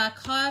black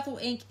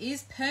archival ink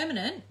is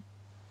permanent.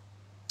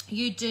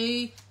 you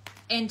do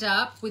end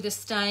up with a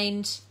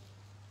stained,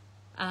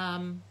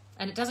 and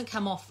it doesn't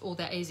come off all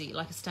that easy,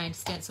 like a stained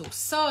stencil.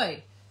 So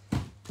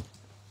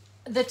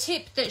the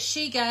tip that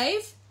she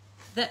gave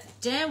that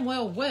damn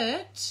well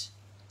worked,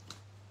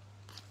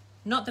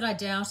 not that I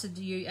doubted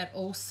you at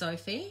all,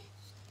 Sophie,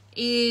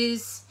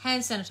 is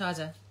hand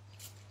sanitizer.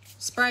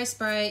 Spray,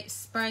 spray,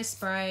 spray,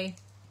 spray.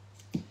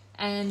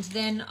 And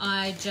then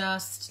I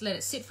just let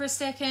it sit for a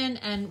second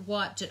and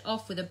wiped it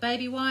off with a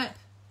baby wipe.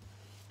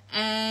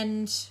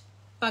 And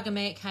bugger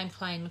me, it came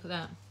clean. Look at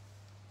that.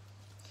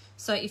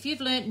 So if you've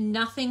learnt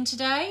nothing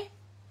today,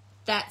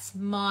 that's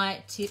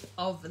my tip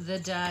of the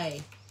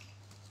day.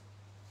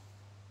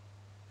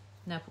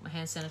 Now put my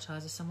hand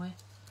sanitizer somewhere.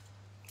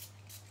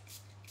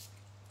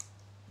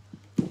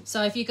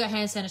 So if you've got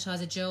hand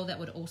sanitizer gel, that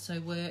would also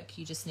work.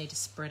 You just need to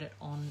spread it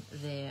on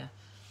there.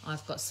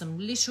 I've got some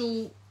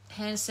little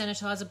hand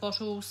sanitizer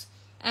bottles.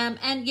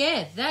 And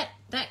yeah,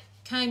 that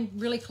came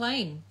really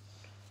clean.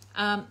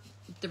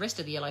 The rest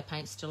of the yellow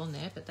paint's still on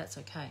there, but that's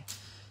okay.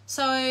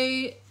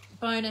 So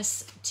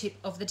bonus tip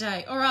of the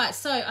day. All right,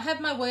 so I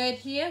have my word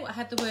here. I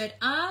have the word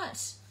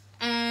art.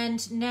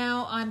 And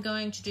now I'm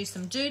going to do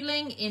some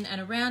doodling in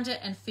and around it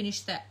and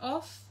finish that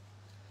off.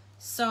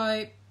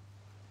 So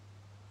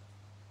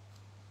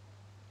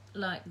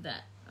like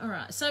that. All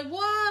right, so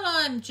while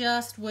I'm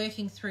just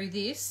working through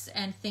this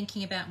and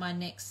thinking about my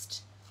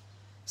next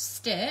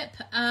step,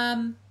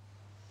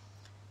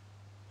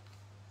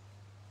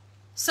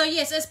 so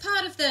yes, as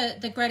part of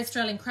the Great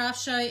Australian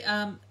Craft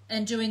Show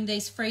and doing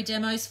these free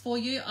demos for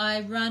you, I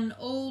run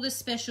all the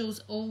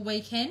specials all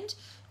weekend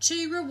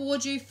to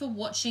reward you for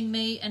watching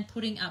me and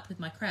putting up with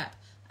my crap.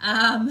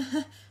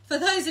 For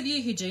those of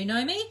you who do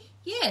know me,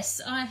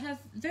 yes, I have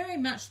very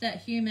much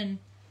that human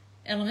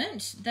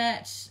element,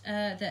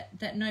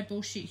 that no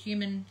bullshit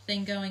human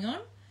thing going on,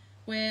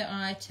 where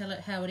I tell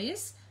it how it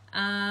is.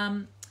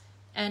 And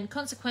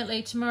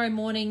consequently, tomorrow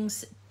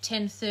morning's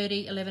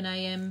 10:30, 11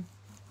 a.m.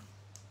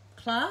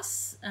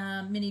 class,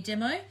 mini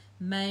demo,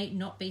 may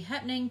not be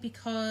happening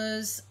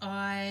because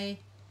I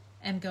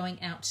am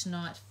going out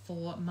tonight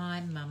for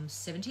my mum's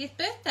 70th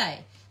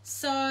birthday.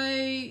 So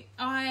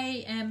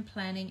I am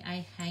planning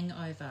a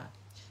hangover.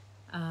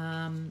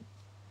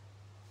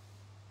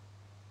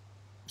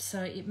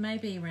 So it may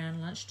be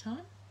around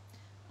lunchtime.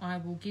 I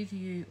will give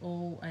you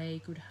all a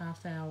good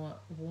half-hour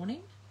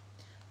warning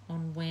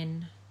on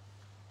when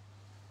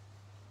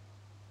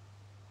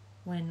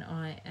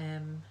I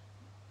am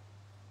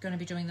going to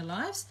be doing the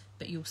lives,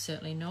 but you'll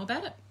certainly know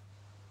about it.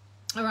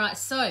 All right,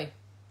 so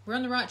we're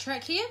on the right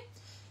track here.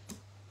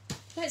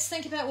 Let's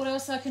think about what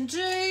else I can do.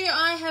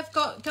 I have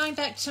got, going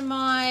back to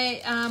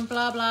my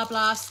blah, blah,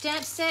 blah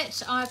stamp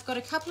set, I've got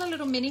a couple of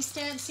little mini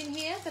stamps in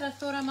here that I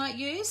thought I might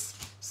use.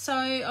 So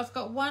I've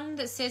got one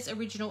that says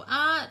original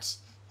art,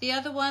 the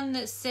other one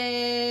that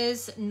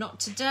says not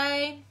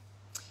today.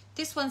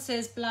 This one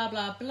says blah,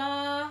 blah,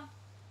 blah.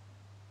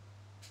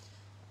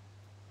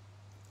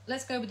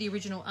 Let's go with the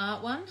original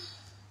art one.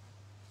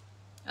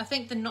 I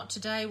think the not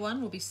today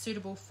one will be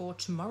suitable for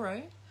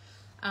tomorrow,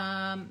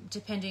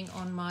 depending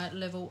on my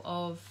level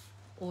of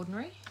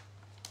ordinary.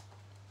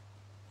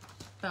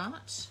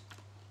 But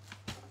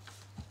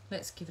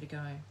let's give it a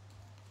go.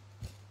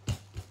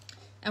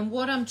 And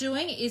what I'm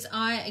doing is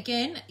I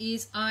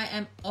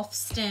am off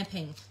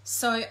stamping.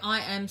 So I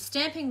am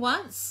stamping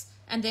once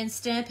and then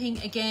stamping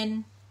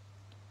again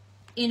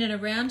in and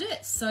around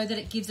it so that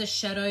it gives a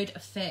shadowed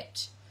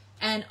effect.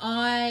 And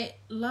I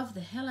love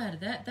the hell out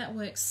of that. That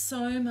works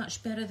so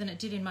much better than it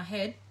did in my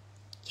head.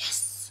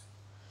 Yes.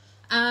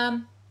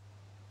 And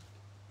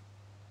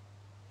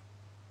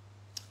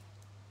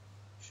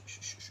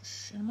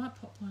I might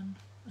pop one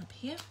up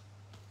here.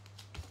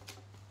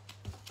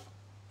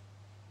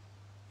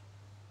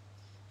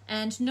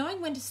 And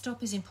knowing when to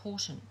stop is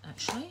important,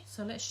 actually.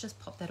 So let's just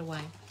pop that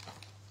away.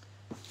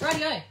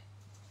 Rightio.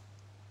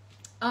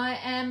 I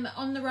am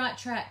on the right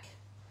track.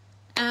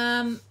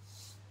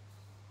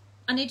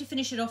 I need to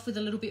finish it off with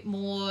a little bit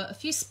more, a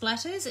few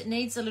splatters. It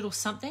needs a little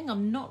something.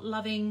 I'm not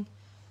loving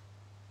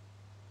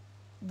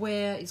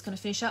where it's going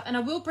to finish up. And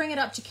I will bring it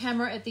up to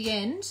camera at the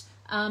end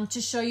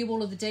to show you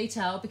all of the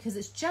detail because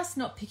it's just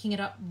not picking it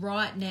up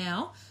right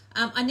now.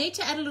 I need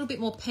to add a little bit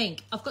more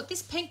pink. I've got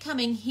this pink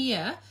coming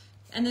here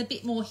and a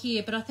bit more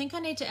here, but I think I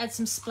need to add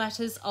some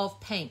splatters of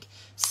pink.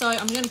 So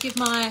I'm going to give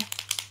my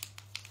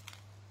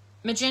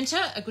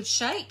magenta a good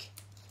shake,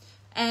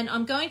 and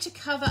I'm going to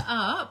cover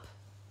up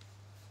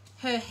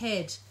her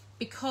head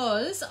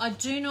because I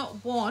do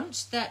not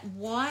want that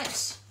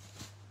white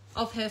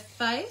of her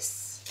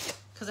face,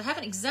 because I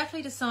haven't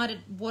exactly decided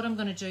what I'm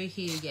going to do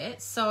here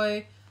yet.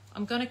 So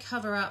I'm going to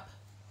cover up.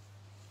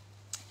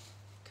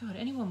 God,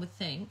 anyone would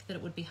think that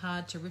it would be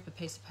hard to rip a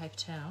piece of paper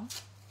towel.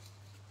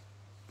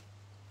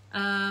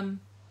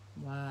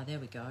 Wow, there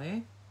we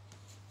go.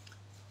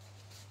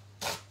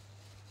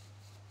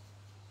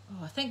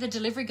 Oh, I think the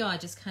delivery guy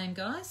just came,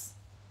 guys.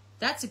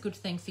 That's a good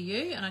thing for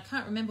you, and I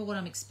can't remember what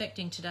I'm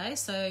expecting today,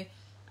 so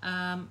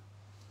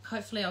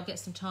hopefully I'll get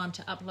some time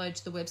to upload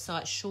to the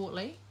website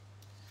shortly.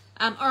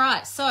 All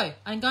right, so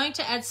I'm going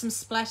to add some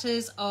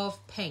splatters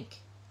of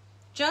pink.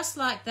 Just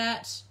like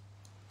that.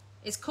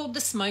 It's called the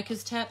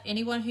Smoker's Tap.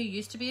 Anyone who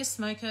used to be a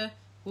smoker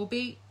will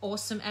be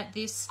awesome at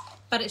this.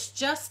 But it's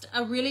just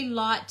a really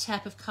light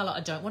tap of colour.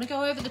 I don't want to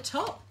go over the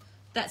top.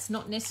 That's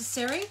not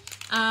necessary.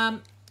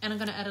 And I'm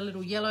going to add a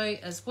little yellow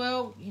as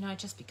well, you know,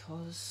 just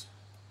because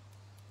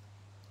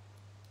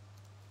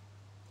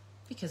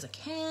I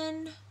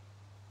can.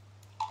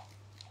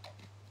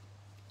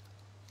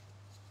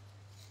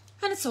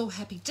 And it's all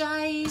happy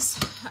days.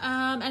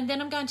 And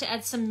then I'm going to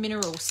add some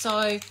mineral.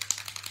 So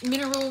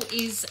mineral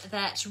is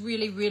that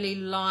really, really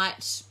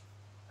light,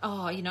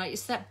 oh, you know,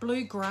 it's that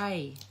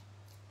blue-grey.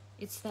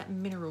 It's that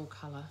mineral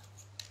colour.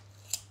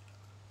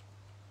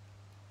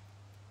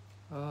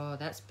 Oh,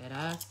 that's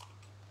better.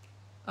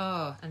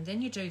 Oh, and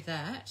then you do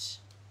that.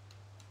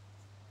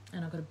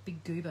 And I've got a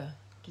big goober.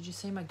 Did you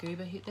see my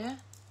goober hit there?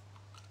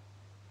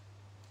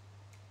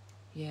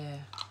 Yeah,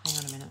 hang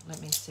on a minute.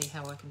 Let me see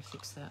how I can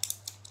fix that.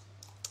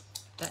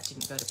 That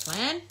didn't go to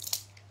plan.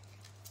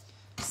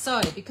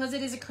 So, because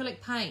it is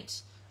acrylic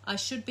paint, I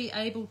should be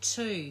able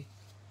to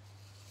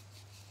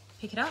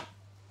pick it up.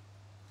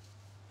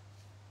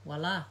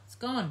 Voila, it's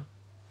gone.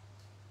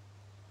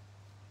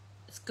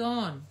 It's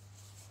gone.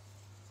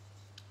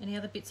 Any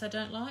other bits I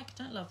don't like?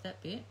 Don't love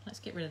that bit. Let's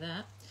get rid of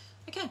that.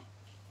 Okay.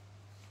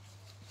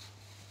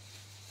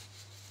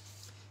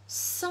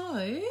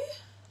 So,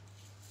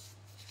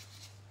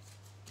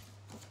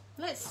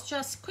 let's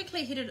just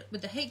quickly hit it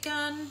with the heat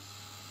gun.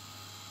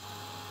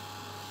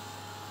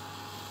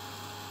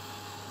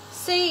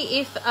 See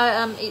if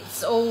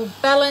it's all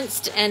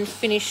balanced and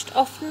finished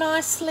off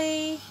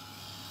nicely.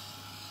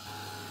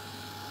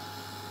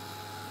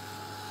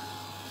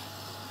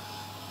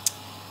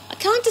 I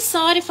can't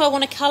decide if I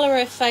want to colour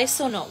her face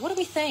or not. What do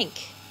we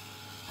think?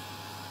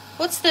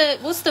 What's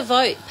the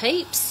vote,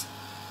 peeps?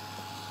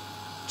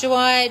 Do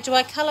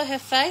I colour her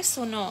face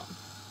or not?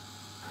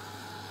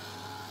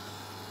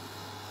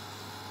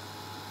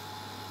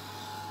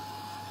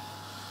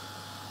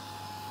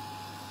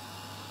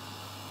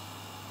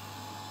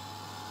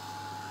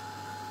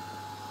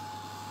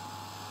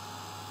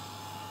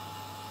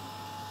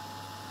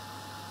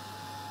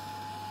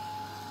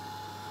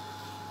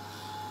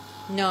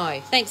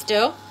 No. Thanks,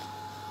 Del.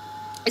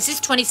 It's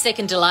this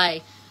 20-second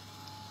delay.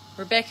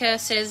 Rebecca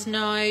says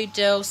no.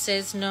 Del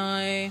says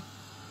no.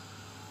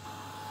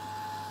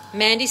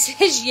 Mandy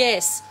says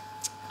yes.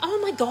 Oh,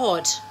 my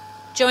God.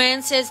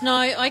 Joanne says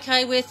no.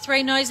 Okay, we're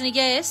 3 no's and a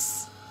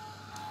yes.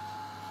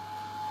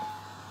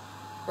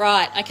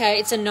 Right. Okay,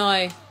 it's a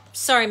no.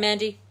 Sorry,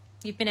 Mandy.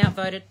 You've been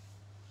outvoted.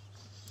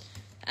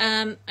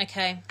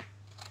 Okay.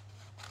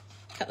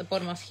 Cut the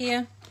bottom off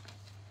here.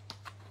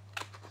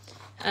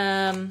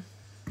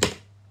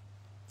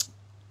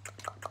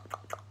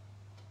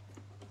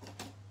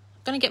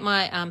 I'm going to get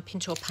my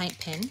Pintor paint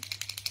pen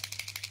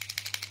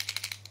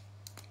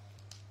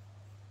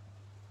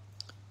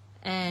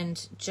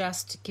and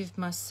just give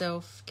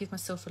myself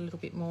a little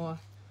bit more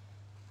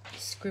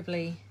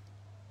scribbly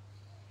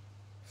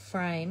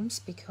frames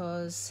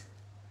because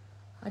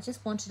I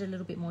just wanted a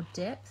little bit more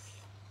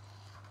depth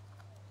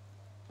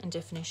and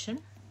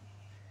definition.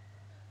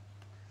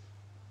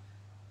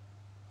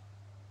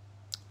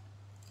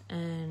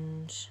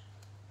 And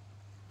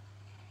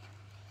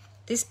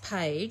this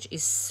page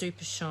is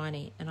super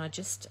shiny, and I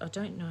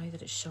don't know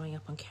that it's showing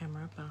up on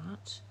camera,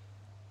 but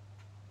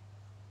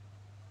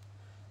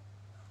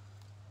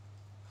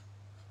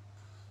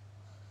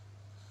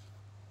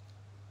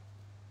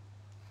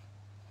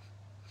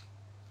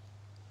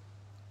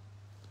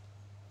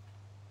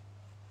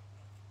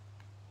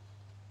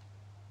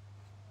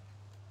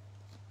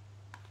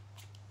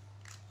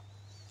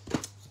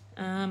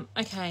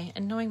okay,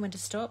 and knowing when to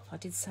stop. I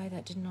did say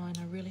that, didn't I? And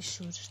I really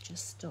should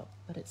just stop,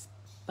 but it's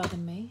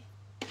bugging me.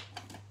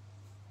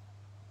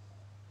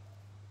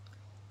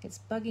 It's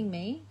bugging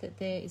me that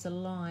there is a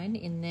line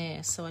in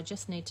there, so I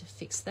just need to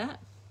fix that.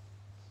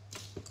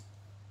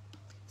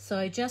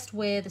 So just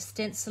where the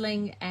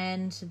stenciling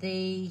and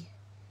the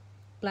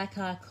black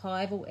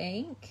archival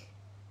ink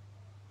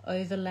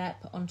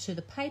overlap onto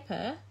the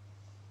paper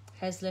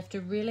has left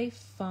a really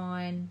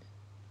fine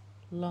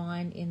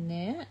line in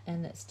there,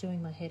 and that's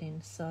doing my head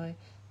in. So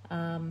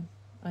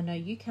I know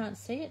you can't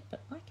see it, but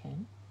I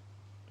can.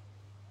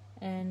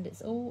 And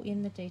it's all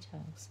in the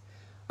details.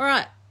 All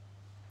right,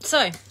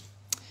 so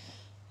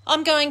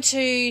I'm going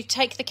to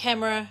take the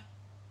camera.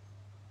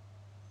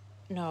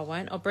 No, I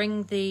won't. I'll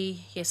bring the,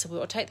 yes, I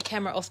will. I'll take the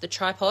camera off the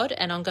tripod,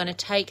 and I'm going to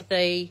take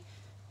the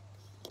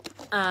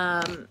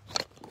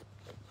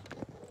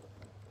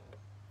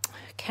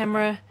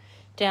camera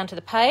down to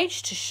the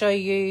page to show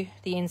you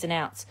the ins and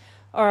outs.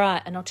 All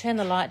right, and I'll turn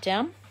the light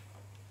down.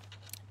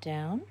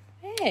 Down.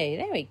 Hey,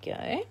 there we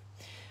go.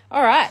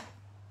 All right.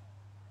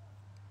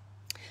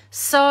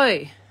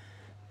 So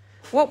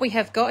what we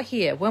have got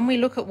here, when we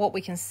look at what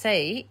we can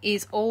see,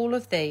 is all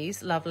of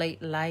these lovely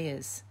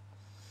layers.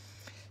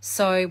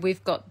 So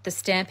we've got the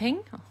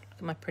stamping. Oh, look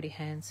at my pretty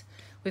hands.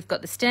 We've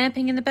got the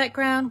stamping in the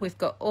background. We've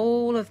got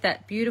all of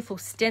that beautiful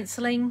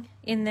stenciling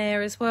in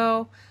there as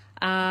well.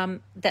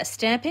 that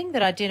stamping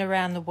that I did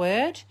around the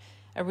word,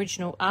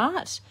 original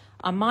art.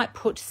 I might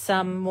put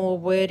some more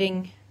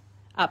wording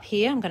up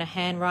here. I'm going to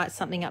handwrite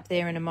something up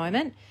there in a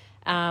moment.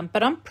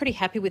 But I'm pretty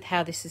happy with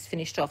how this is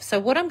finished off. So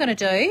what I'm going to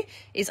do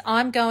is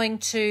I'm going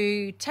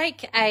to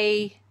take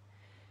a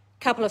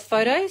couple of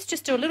photos,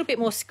 just do a little bit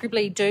more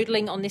scribbly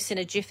doodling on this in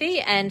a jiffy,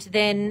 and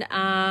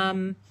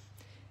then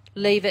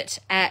leave it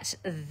at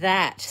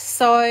that.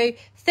 So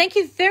thank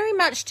you very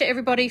much to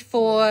everybody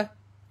for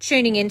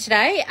tuning in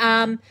today.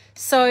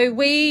 So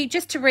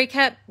just to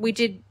recap, we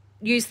did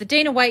use the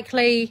Dina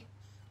Wakley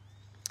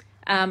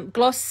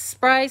gloss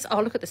sprays.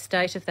 Oh, look at the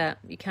state of that.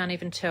 You can't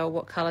even tell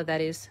what colour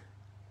that is.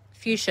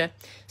 Fuchsia.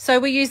 So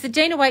we use the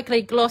Dina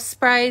Wakley gloss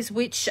sprays,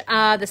 which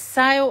are the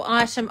sale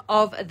item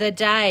of the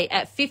day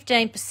at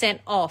 15%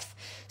 off.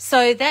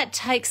 So that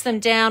takes them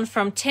down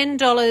from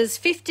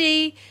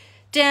 $10.50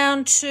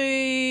 down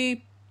to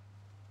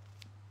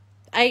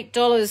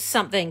 $8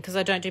 something, because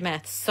I don't do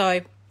maths.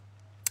 So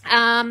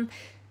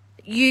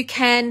you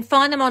can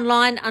find them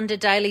online under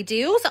Daily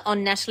Deals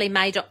on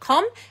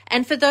nataliemay.com.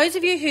 And for those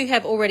of you who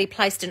have already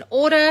placed an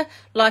order,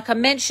 like I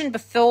mentioned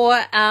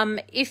before,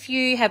 if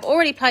you have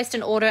already placed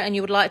an order and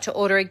you would like to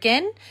order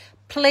again,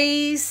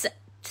 please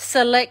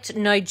select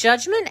No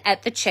Judgment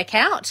at the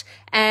checkout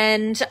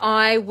and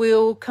I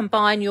will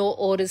combine your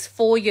orders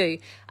for you.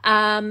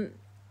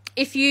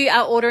 If you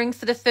are ordering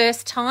for the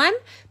first time,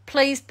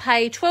 please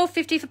pay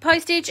 $12.50 for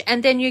postage,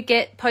 and then you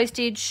get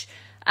postage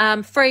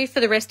free for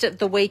the rest of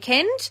the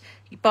weekend.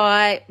 We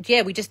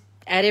just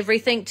add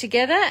everything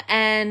together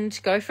and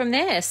go from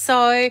there.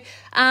 So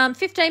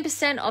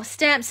 15% off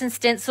stamps and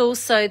stencils.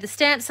 So the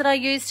stamps that I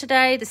use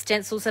today, the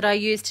stencils that I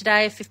use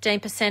today are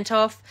 15%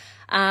 off,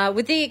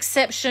 with the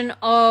exception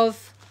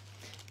of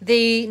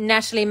the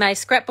Natalie May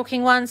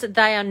scrapbooking ones.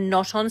 They are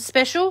not on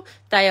special.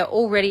 They are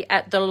already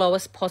at the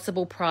lowest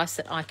possible price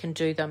that I can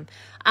do them.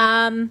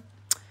 Other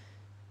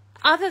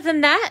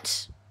than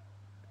that,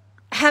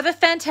 have a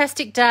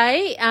fantastic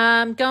day.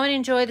 Go and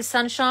enjoy the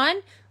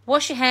sunshine.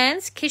 Wash your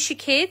hands, kiss your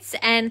kids,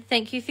 and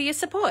thank you for your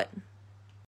support.